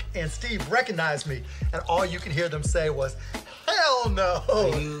Dirk and Steve recognized me. And all you can hear them say was, hell no.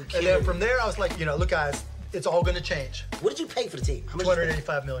 And then from there, I was like, look, guys, it's all going to change. What did you pay for the team? How much?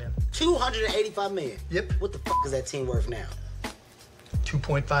 $285 million. $285 million? Yep. What the fuck is that team worth now?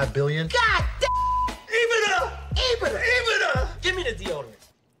 $2.5 billion. God damn! EBITDA! Give me the deodorant.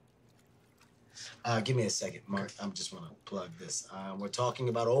 Give me a second, Mark. I just want to plug this. We're talking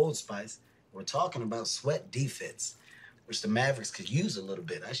about Old Spice. We're talking about sweat defense, which the Mavericks could use a little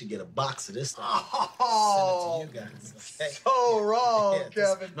bit. I should get a box of this stuff. Oh, send it to you guys. Okay? So wrong, Yeah,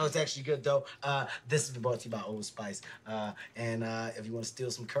 Kevin. No, it's actually good, though. This has been brought to you by Old Spice. And if you want to steal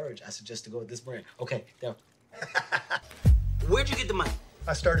some courage, I suggest to go with this brand. Okay, there. Where'd you get the money?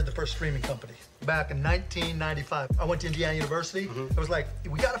 I started the first streaming company back in 1995. I went to Indiana University. I was like,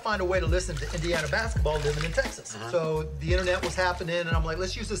 we got to find a way to listen to Indiana basketball living in Texas. So the internet was happening, and I'm like,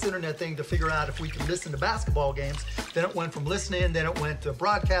 let's use this internet thing to figure out if we can listen to basketball games. Then it went from listening, then it went to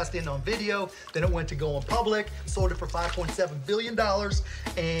broadcasting on video, then it went to going public. Sold it for $5.7 billion,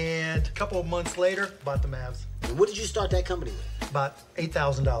 and a couple of months later, bought the Mavs. And what did you start that company with? About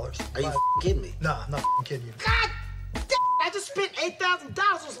 $8,000. Are you kidding me? Nah, I'm not kidding you. God damn, I just spent $8,000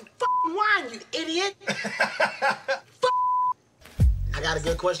 on some wine, you idiot. I got a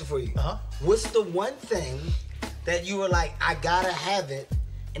good question for you. What's the one thing that you were like, I gotta have it,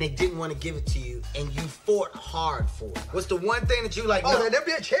 and they didn't want to give it to you, and you fought hard for it? What's the one thing that you like? Oh, that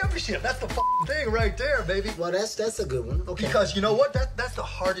NBA championship. That's the thing right there, baby. Well, that's a good one. Okay. Because you know what? That's the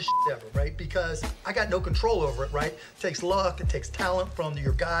hardest ever, right? Because I got no control over it, right? It takes luck, it takes talent from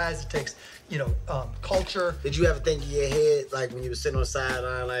your guys, it takes, culture. Did you ever think in your head, like when you were sitting on the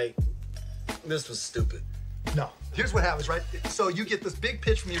sideline, like, this was stupid? No. Here's what happens, right? So you get this big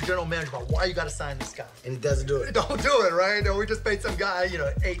pitch from your general manager about why you got to sign this guy. And he doesn't do it. Don't do it, right? No, we just paid some guy,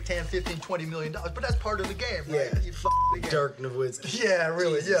 8, 10, 15, $20 million. But that's part of the game, right? Yeah. You the game. Dirk Nowitzki. Yeah,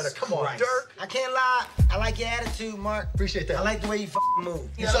 really. Jesus Come on, Christ. Dirk. I can't lie. I like your attitude, Mark. Appreciate that. I like the way you move.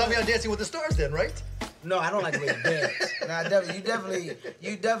 You saw me on Dancing with the Stars then, right? No, I don't like the way you dance. Nah,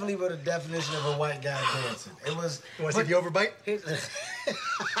 you definitely were the definition of a white guy dancing. It was. You want to see the overbite?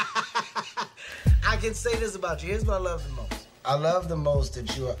 I can say this about you. Here's what I love the most. I love the most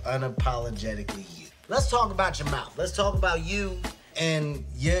that you are unapologetically you. Let's talk about your mouth. Let's talk about you and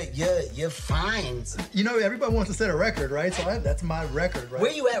your fines. Everybody wants to set a record, right? So that's my record, right?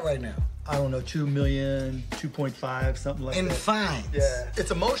 Where you at right now? I don't know, 2 million, 2.5, something like that. In fines? Yeah. It's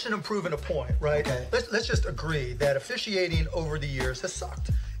a motion improving a point, right? Okay. Let's just agree that officiating over the years has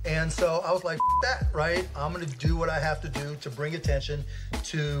sucked. And so I was like, that, right? I'm going to do what I have to do to bring attention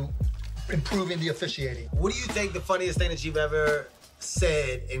to improving the officiating. What do you think the funniest thing that you've ever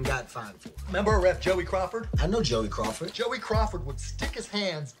said and got fined for? Remember ref Joey Crawford? I know Joey Crawford. Joey Crawford would stick his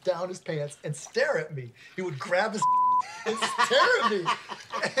hands down his pants and stare at me. He would grab his and stare at me.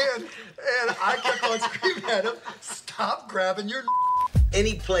 And I kept on screaming at him, stop grabbing your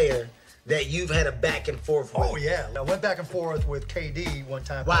Any player that you've had a back and forth with? Oh, yeah. I went back and forth with KD one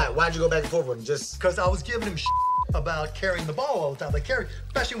time. Why? Why'd you go back and forth with him? Just because I was giving him about carrying the ball all the time.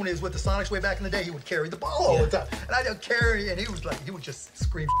 Especially when he was with the Sonics way back in the day, he would carry the ball all the time. And I'd carry, and he would just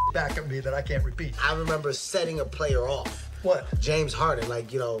scream back at me that I can't repeat. I remember setting a player off. What? James Harden,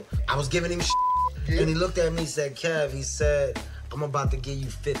 I was giving him and he looked at me and said, Kev, he said, I'm about to give you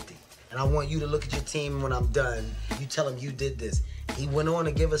 50. And I want you to look at your team when I'm done. You tell him you did this. He went on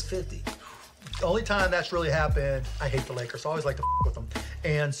to give us 50. The only time that's really happened, I hate the Lakers, so I always like to with them.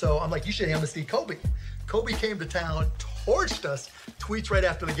 And so I'm like, you should amnesty Kobe. Kobe came to town, torched us. Tweets right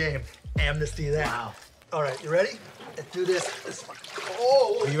after the game. Amnesty that. Wow. All right, you ready? Let's do this.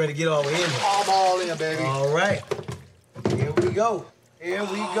 Oh, Are you ready to get all the way in here? I'm all in, baby. All right. Here we go. Here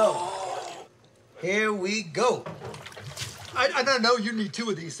we go. Here we go. I don't know you need 2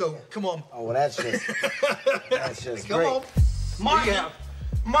 of these, so come on. Oh, well, that's just Come great. on. Mark,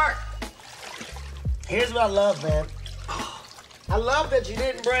 Mark, here's what I love, man. I love that you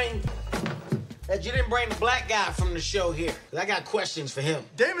didn't bring the black guy from the show here. 'Cause I got questions for him.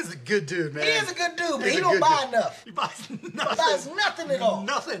 Damon's a good dude, man. He is a good dude, but He's he a don't good buy dude. enough. He buys nothing. He buys nothing at all.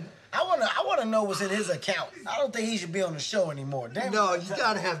 Nothing. I wanna know what's in his account. I don't think he should be on the show anymore. Damon, No, you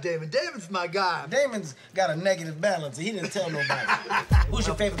gotta have Damon. Damon's my guy. Damon's got a negative balance. He didn't tell nobody. Who's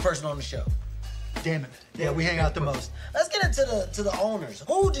your favorite person on the show? Damon. Yeah, we hang out the most. Let's get into the owners.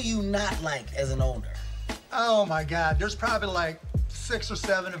 Who do you not like as an owner? Oh my God, there's probably like 6 or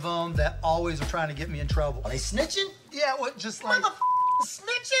 7 of them that always are trying to get me in trouble. Are they snitching? Yeah, what? Just like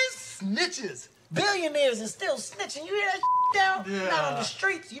Snitches? snitches. Billionaires is still snitching. You hear that down? Yeah. Not on the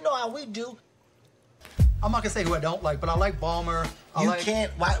streets. You know how we do. I'm not gonna say who I don't like, but I like Ballmer.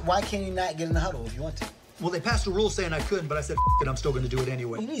 Why can't you not get in the huddle if you want to? Well, they passed a rule saying I couldn't, but I said it, I'm still gonna do it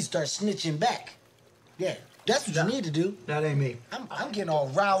anyway. You need to start snitching back. Yeah, that's what you need to do. That ain't me. I'm getting all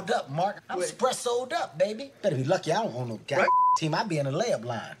riled up, Mark. I'm espressoed up, baby. Better be lucky I don't own no guy Right. team. I be in the layup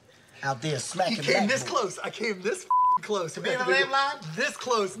line out there smacking You came this backboards. close. I came this close. To be in the layup line? This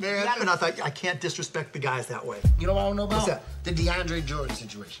close, man. And I thought, I can't disrespect the guys that way. You know what I don't know about? What's that? The DeAndre Jordan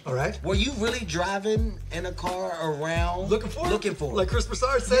situation. All right. Were you really driving in a car around? Looking for it? Like Chris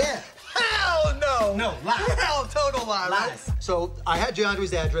Broussard said? Yeah. Hell no. No, lie. Hell, total lie, Lies. right? So I had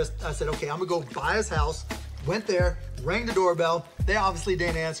DeAndre's address. I said, okay, I'm gonna go by his house. Went there, rang the doorbell. They obviously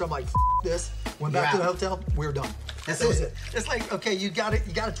didn't answer. I'm like, this. Went back to the hotel. We were done. That's That was it. It's like, okay, you gotta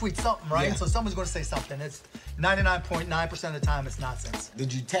tweet something, right? Yeah. So someone's gonna say something. It's 99.9% of the time it's nonsense.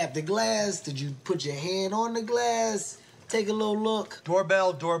 Did you tap the glass? Did you put your hand on the glass? Take a little look.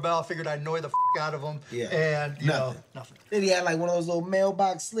 Doorbell. Figured I'd annoy the out of them. Yeah. And you know, nothing. Did he have like one of those little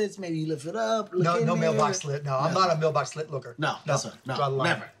mailbox slits? Maybe you lift it up. Look in No there? mailbox slit. No, I'm not a mailbox slit looker. No, that's right. No, Draw the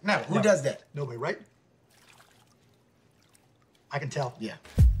line. never. Who does that? Nobody, right? I can tell. Yeah.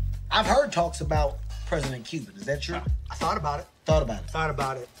 I've heard talks about President Cuban. Is that true? I thought about it. Thought about it. Thought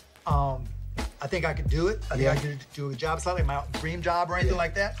about it. I think I could do it. I think I could do a job. It's not like my dream job or anything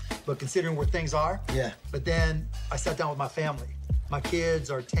like that, but considering where things are. Yeah. But then I sat down with my family. My kids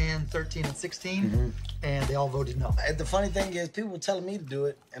are 10, 13, and 16, and they all voted no. And the funny thing is, people were telling me to do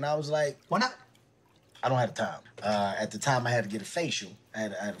it, and I was like, why not? I don't have the time. At the time, I had to get a facial. I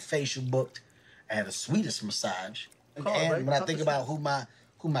had a facial booked. I had a Swedish massage. And when I think about who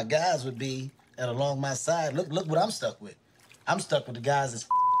my guys would be that along my side, look what I'm stuck with. I'm stuck with the guys that's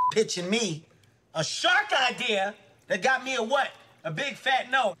pitching me a shark idea that got me a what? A big fat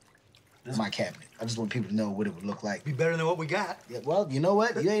no. This is my cabinet. I just want people to know what it would look like. Be better than what we got. Yeah, well, you know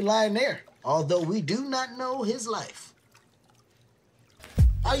what? You ain't lying there. Although we do not know his life.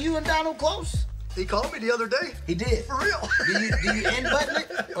 Are you and Donald close? He called me the other day. He did. For real. Do you end button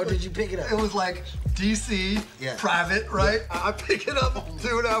it or did you pick it up? It was like DC, private, right? Yeah. I picked it up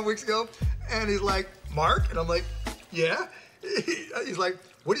 2.5 weeks ago, and he's like, Mark? And I'm like, yeah. He's like,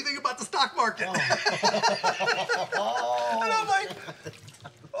 what do you think about the stock market? And I'm like,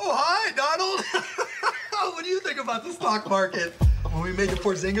 oh, hi, Donald. What do you think about the stock market? When we made the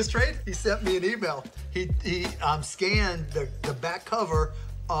Porzingis trade, he sent me an email. He scanned the back cover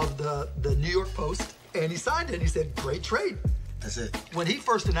of the New York Post, and he signed it, and he said, great trade. That's it. When he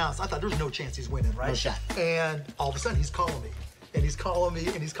first announced, I thought there was no chance he's winning, right? No shot. And all of a sudden, he's calling me. And he's calling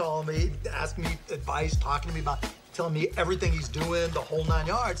me, asking me advice, talking to me about, telling me everything he's doing, the whole 9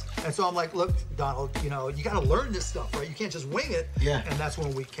 yards. And so I'm like, look, Donald, you got to learn this stuff, right? You can't just wing it. Yeah. And that's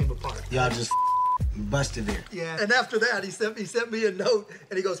when we came apart. Y'all just busted there. Yeah. And after that, he sent me a note,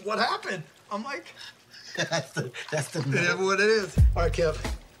 and he goes, what happened? I'm like, that's the it is what it is. All right, Kev.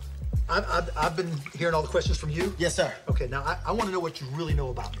 I've been hearing all the questions from you. Yes, sir. Okay, now I want to know what you really know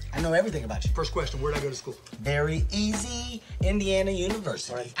about me. I know everything about you. First question, where did I go to school? Very easy, Indiana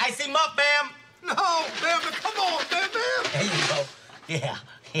University. Right. Ice him up, Bam! No, Bam, come on, Bam. There you go. Yeah,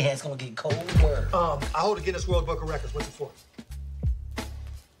 it's gonna get colder. I hold a Guinness World Book of Records. What's it for?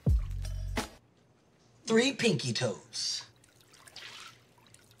 3 pinky toes.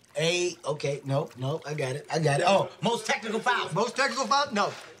 Okay, no, I got it. Oh, most technical fouls. Most technical foul?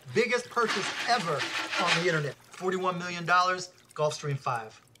 No. Biggest purchase ever on the internet. $41 million, Gulfstream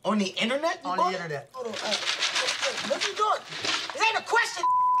 5. On the internet? On the internet. Hold on. What you doing? This ain't a question.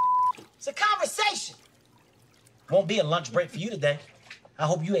 It's a conversation. Won't be a lunch break for you today. I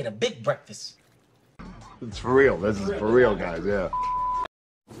hope you ate a big breakfast. It's for real. This is for real, guys. Yeah.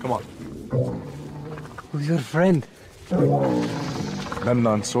 Come on. Who's your friend?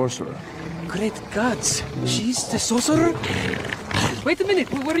 Memnon Sorcerer. Great gods. She's the sorcerer? Wait a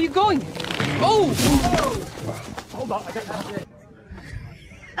minute. Where are you going? Oh! Hold on. I got it.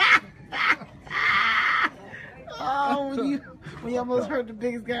 Oh, when you almost hurt the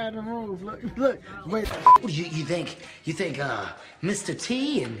biggest guy in the room. Look, wait. You think Mr.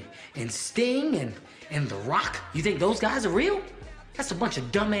 T and Sting and The Rock, you think those guys are real? That's a bunch of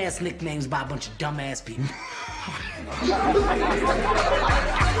dumbass nicknames by a bunch of dumbass people.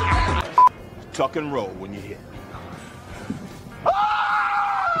 Tuck and roll when you hit.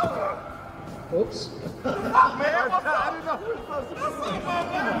 Oops.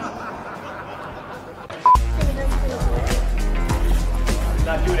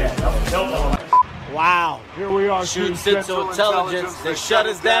 Not do that. Wow. Here we are. Shooting Central Intelligence. They shut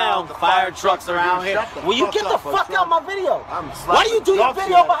us down. The fire trucks around here. Will you get the fuck out of my video? Why do you do your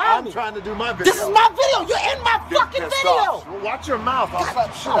video behind me? I'm trying to do my video. This is my video. You're in my fucking video. Well, watch your mouth. I'll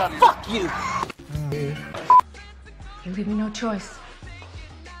slap shit out of you. Fuck you. You leave me no choice.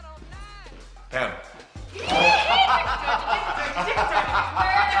 Pam.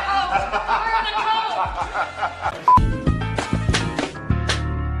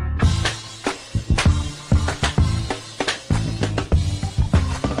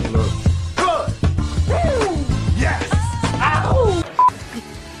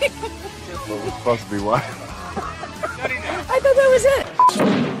 Supposed to be what? I thought that was it.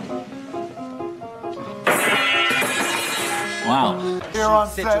 Wow. Here on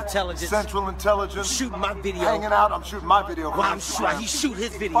Central Intelligence. Shooting my video. Hanging out. I'm shooting my video. Well, I'm shooting. He shoot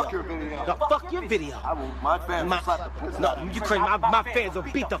his video. Fuck your video. No, fuck your video. I will. My fans. No, you crazy. My fans will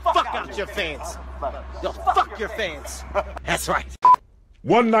beat the fuck out your fans. No, fuck your fans. That's right.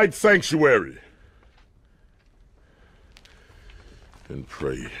 One night sanctuary. And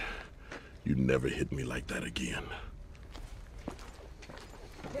pray you never hit me like that again.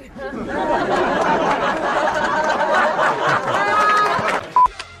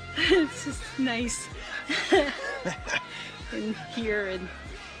 It's just nice in here and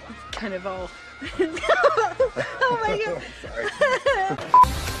kind of all. Oh my god.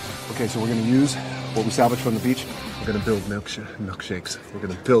 Okay, so we're gonna use what we salvaged from the beach. We're gonna build milkshakes. We're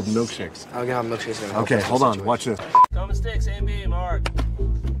gonna build milkshakes. I'll get how milkshakes gonna help. Okay, hold on. Watch this. Common sticks, A and B, Mark.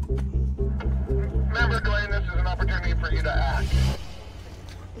 Remember, Dwayne, this is an opportunity for you to act.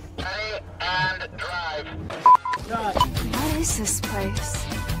 Pay and drive. What is this place?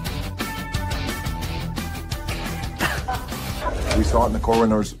 We saw it in the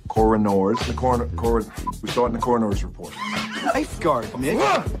coroner's we saw it in the coroner's report. Lifeguard, Nick.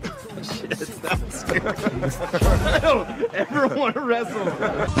 Shit, that's scary. I don't ever want to wrestle.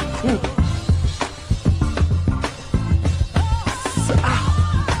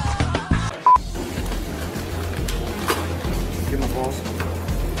 Give him the balls.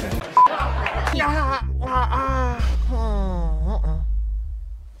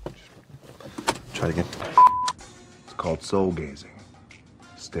 Try it again. It's called soul gazing.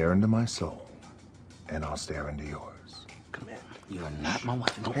 Stare into my soul, and I'll stare into yours. Come in. You are not my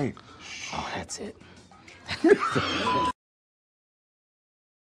wife. No. Hey. Oh, that's it.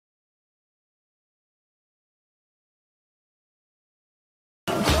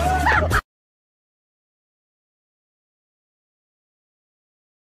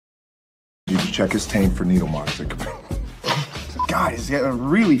 You should check his taint for needle marks. God, it's getting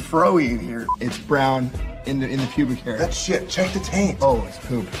really froey in here. It's brown in the pubic hair. That's shit. Check the taint. Oh, it's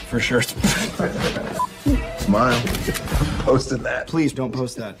poop for sure. Smile. Posted that. Please don't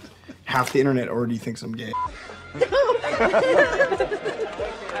post that. Half the internet already thinks I'm gay. Come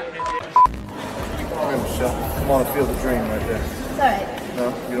on, Michelle. Come on and feel the dream right there. It's alright.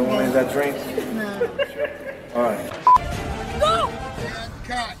 No? You don't want any of that drink? No. All right. Go!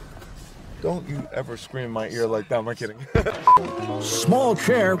 God. Don't you ever scream in my ear like that. I'm kidding. Small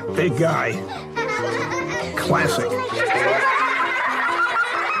chair, big guy. Classic.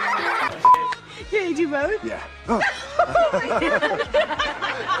 Can you do both? Yeah.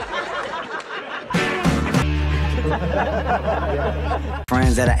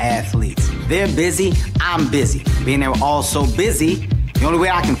 Friends that are athletes. They're busy, I'm busy. Being they're all so busy, the only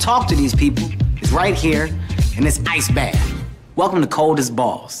way I can talk to these people is right here in this ice bath. Welcome to Cold as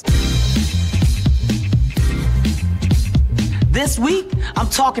Balls. This week, I'm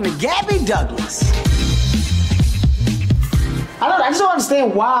talking to Gabby Douglas. I just don't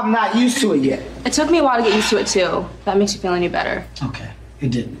understand why I'm not used to it yet. It took me a while to get used to it too. That makes you feel any better. Okay,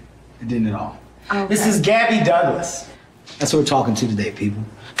 it didn't. It didn't at all. Okay. This is Gabby Douglas. That's who we're talking to today, people.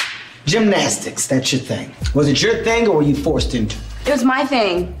 Gymnastics, that's your thing. Was it your thing or were you forced into? It was my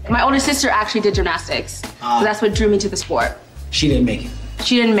thing. My older sister actually did gymnastics. So that's what drew me to the sport. She didn't make it.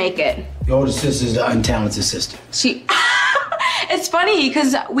 She didn't make it. Your older sister's the untalented sister. It's funny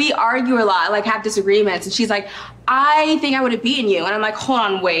because we argue a lot, like have disagreements, and she's like, I think I would have beaten you. And I'm like, hold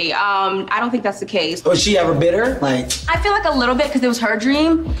on, wait, I don't think that's the case. Was she ever bitter? Like, I feel like a little bit because it was her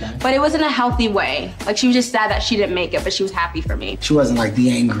dream, but it was in a healthy way. Like she was just sad that she didn't make it, but she was happy for me. She wasn't like the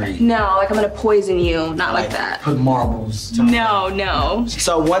angry. No, like I'm gonna poison you, not like that. Put marbles. No.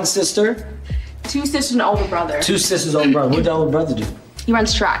 So one sister? 2 sisters and an older brother. 2 sisters, older brother. What did the older brother do? He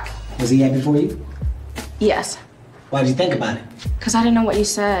runs track. Was he happy for you? Yes. Why did you think about it? Because I didn't know what you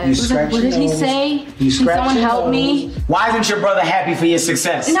said. You It was like, what did he say? Can someone help me? Why isn't your brother happy for your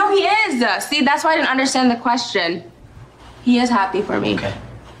success? No, he is. See, that's why I didn't understand the question. He is happy for me. Okay.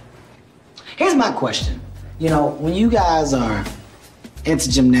 Here's my question. You know, when you guys are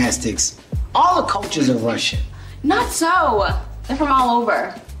into gymnastics, all the coaches are Russian. Not so. They're from all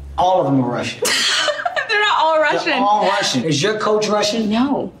over. All of them are Russian. They're not all Russian. They're all Russian. Is your coach Russian?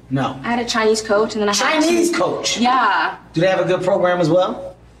 No. No. I had a Chinese coach and then I had Chinese coach? Yeah. Do they have a good program as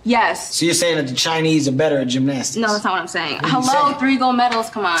well? Yes. So you're saying that the Chinese are better at gymnastics? No, that's not what I'm saying. What are you Hello, saying? 3 gold medals,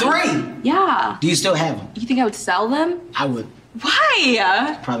 come on. 3? Yeah. Do you still have them? You think I would sell them? I would.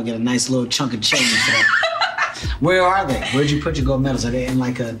 Why? Probably get a nice little chunk of change for that. Where are they? Where'd you put your gold medals? Are they in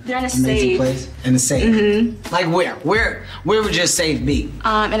like a They're in a amazing safe. place? In a safe? Mm-hmm. Like where? Where would your safe be?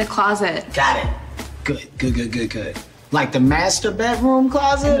 In a closet. Got it. Good. Like the master bedroom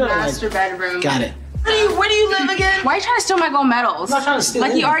closet? In the or master bedroom. Got it. Where do you live again? Why are you trying to steal my gold medals? I'm not trying to steal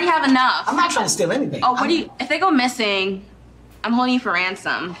Like anything. you already have enough. I'm not trying to steal anything. Oh, if they go missing, I'm holding you for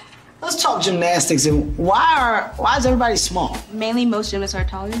ransom. Let's talk gymnastics and why is everybody small? Mainly most gymnasts are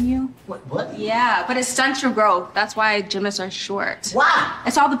taller than you. What? Yeah, but it stunts your growth. That's why gymnasts are short. Why?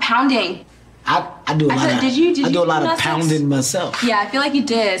 It's all the pounding. I do a lot of Did you I do a lot of gymnastics? pounding myself. Yeah, I feel like you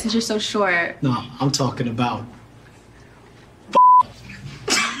did since you're so short. No, I'm talking about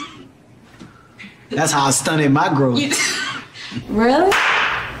that's how I stunted my growth. Really?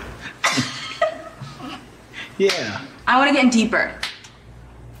 Yeah. I want to get in deeper.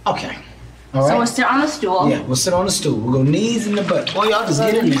 Okay. All right. So we'll sit on the stool. Yeah, we'll sit on the stool. We'll go knees in the butt. Boy, y'all just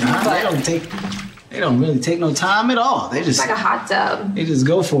get in there, huh? They don't really take no time at all. They just It's like a hot tub. They just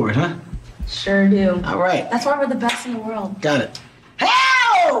go for it, huh? Sure do. All right. That's why we're the best in the world. Got it.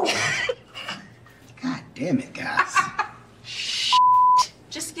 Hell! God damn it, guys.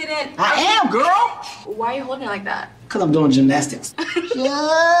 Just get in. I am, girl. Why are you holding it like that? Because I'm doing gymnastics.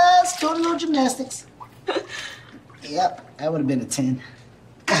 Just doing a little gymnastics. Yep, that would have been a 10.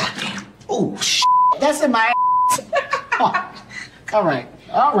 God damn. Oh, shit. That's in my ass. All right.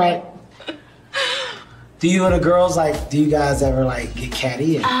 Do you and the girls, do you guys ever, get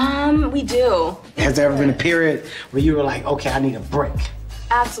catty? We do. Has there ever been a period where you were like, okay, I need a break?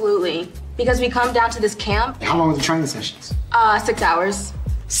 Absolutely. Because we come down to this camp. How long are the training sessions? 6 hours.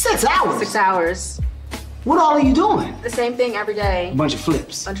 6 hours? 6 hours. What all are you doing? The same thing every day. A bunch of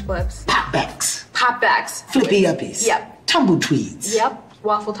flips. Pop backs. Flippy uppies. Yep. Tumble tweeds. Yep.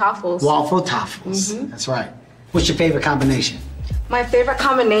 Waffle toffles. That's right. What's your favorite combination? My favorite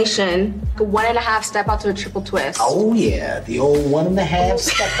combination, 1.5 step out to a triple twist. Oh yeah, the old 1.5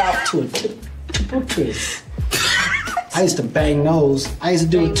 step out to a triple twist. I used to bang those. I used to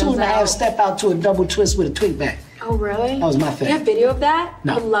do a 2.5 step out to a double twist with a twig back. Oh really? That was my thing. You have video of that?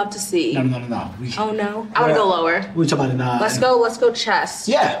 No. I would love to see. No. Oh no? I want to go lower. We're talking about Let's go chest.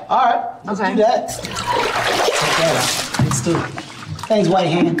 Yeah, all right. Let's do that. Check that out. Let's do it. Thanks, White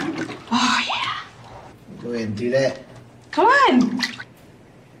Hand. Oh yeah. Go ahead and do that. Come on.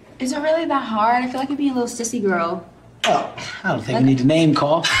 Is it really that hard? I feel like I'd be a little sissy girl. Oh, I don't think we need a name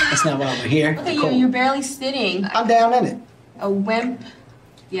call. That's not why we're here. Look at you, you're barely sitting. I'm down in it. A wimp.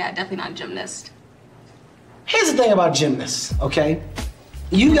 Yeah, definitely not a gymnast. Here's the thing about gymnasts, okay?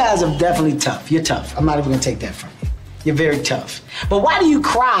 You guys are definitely tough. You're tough. I'm not even gonna take that from you. You're very tough. But why do you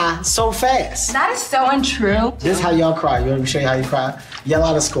cry so fast? That is so untrue. This is how y'all cry. You want me to show you how you cry? Yell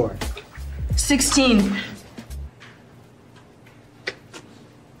out a score. 16.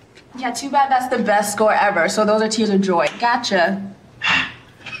 Yeah, too bad that's the best score ever. So those are tears of joy. Gotcha.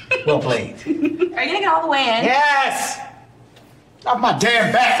 Well played. Are you gonna get all the way in? Yes! Off my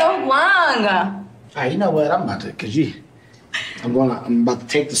damn back. So long. All right, you know what? I'm about to, I'm about to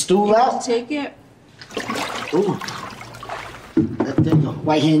take the stool out. Take it. Ooh. There you go.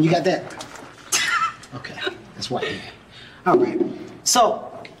 White Hand, you got that? Okay, that's White Hand. All right.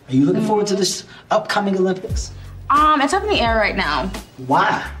 So, are you looking forward to this upcoming Olympics? It's up in the air right now.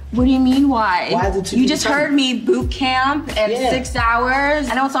 Why? What do you mean why? Why is it too You many just times? heard me boot camp and 6 hours.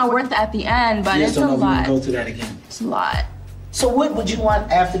 I know it's not worth it at the end, but it's a lot. Go through that again. It's a lot. So what would you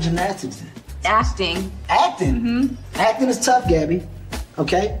want after gymnastics then? Acting. Acting? Mm-hmm. Acting is tough, Gabby.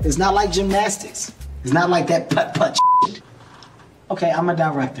 Okay? It's not like gymnastics. It's not like that putt-putt shit. Okay, I'm a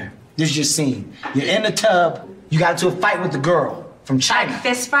director. This is your scene. You're in the tub. You got into a fight with the girl from China. Like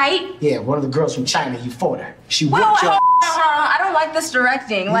fist fight? Yeah, one of the girls from China. You fought her. She Whoa, whooped your I don't like this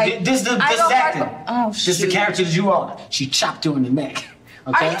directing. Like This is acting. Oh, This is the character that you are. She chopped you in the neck.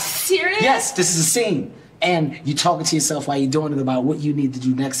 Okay? Are you serious? Yes, this is a scene. And you talking to yourself while you're doing it about what you need to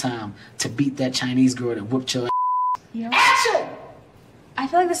do next time to beat that Chinese girl that whooped your ass. You know? Action! I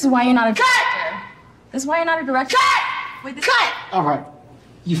feel like this is why you're not a director. This is why you're not a director. Cut! Wait, Cut! All right.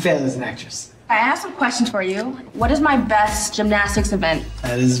 You failed as an actress. I have some questions for you. What is my best gymnastics event?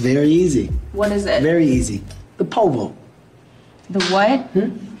 That is very easy. What is it? Very easy. The povo. The what?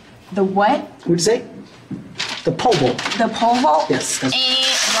 The what? What'd you say? The povo. The povo? Yes. That's...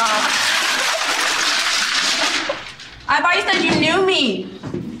 Wrong. I thought you said you knew me.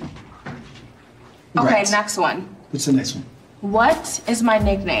 Okay, Right. next one. What's the next one? What is my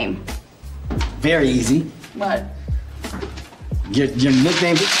nickname? Very easy. What? Your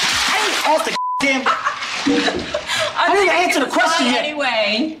nickname. I didn't ask the damn. I didn't answer the question yet.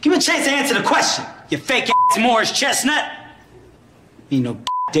 Anyway. Give me a chance to answer the question. You fake ass Morris Chestnut. Ain't no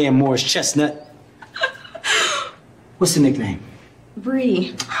damn Morris Chestnut. What's the nickname?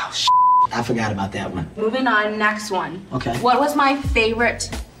 Bree. Oh, I forgot about that one. Moving on, next one. Okay. What was my favorite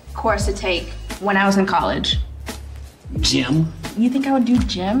course to take when I was in college? Gym. You think I would do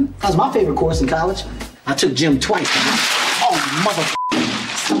gym? That was my favorite course in college. I took gym twice. Oh, mother.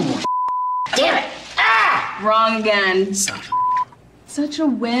 Damn it. Ah! Wrong again. Such a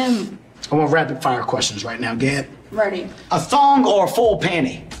whim. I want rapid fire questions right now, Gab. Ready. A thong or a full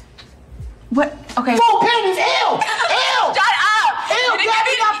panty? What? Okay. Full panties, ew! Ew! Shut up! Ew,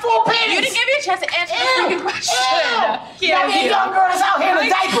 Gabby got full panties! You didn't give me a chance to answer the freaking question. Ew! Gabby, a young girl that's out here in a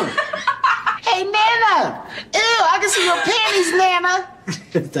diaper. Hey, Nana! Ew, I can see your panties, Nana!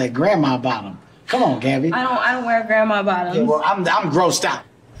 It's that grandma bottom. Come on, Gabby. I don't wear grandma bottoms. Yeah, well, I'm grossed out.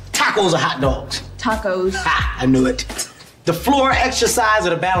 Tacos or hot dogs? Tacos. Ha! I knew it. The floor exercise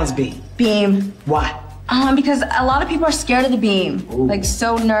or the balance beam? Beam. Why? Because a lot of people are scared of the beam. Ooh. Like,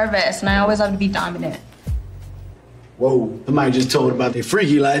 so nervous, and I always have to be dominant. Whoa, somebody just told about their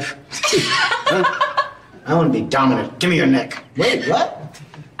freaky life. Huh? I want to be dominant. Give me your neck. Wait, what?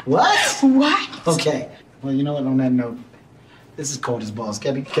 What? What? Okay. Well, you know what? On that note, this is cold as balls.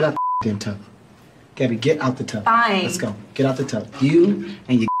 Gabby, get out the damn tub. Gabby, get out the tub. Fine. Let's go. Get out the tub. You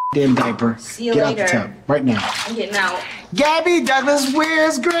and your damn diaper. See you get later. out the tub right now. I'm getting out. Gabby Douglas,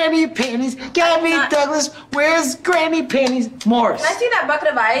 where's Granny Panties? Gabby Douglas, where's Granny Panties? Morris. Can I see that bucket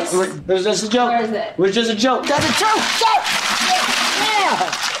of ice? There's just a joke. Where is it? It was just a joke. That's a joke. Yeah.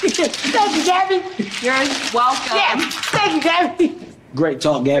 Thank you, Gabby. You're welcome. Yeah. Thank you, Gabby. Great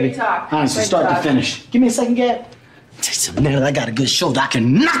talk, Gabby. Great talk. Honestly, Great start talk. to finish. Give me a second, Gab. Say something, man. I got a good shoulder. I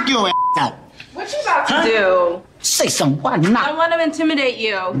can knock your ass out. What you about to do? Say something. Why not? I don't want to intimidate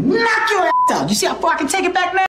you. Knock your ass out. You see how far I can take it back now?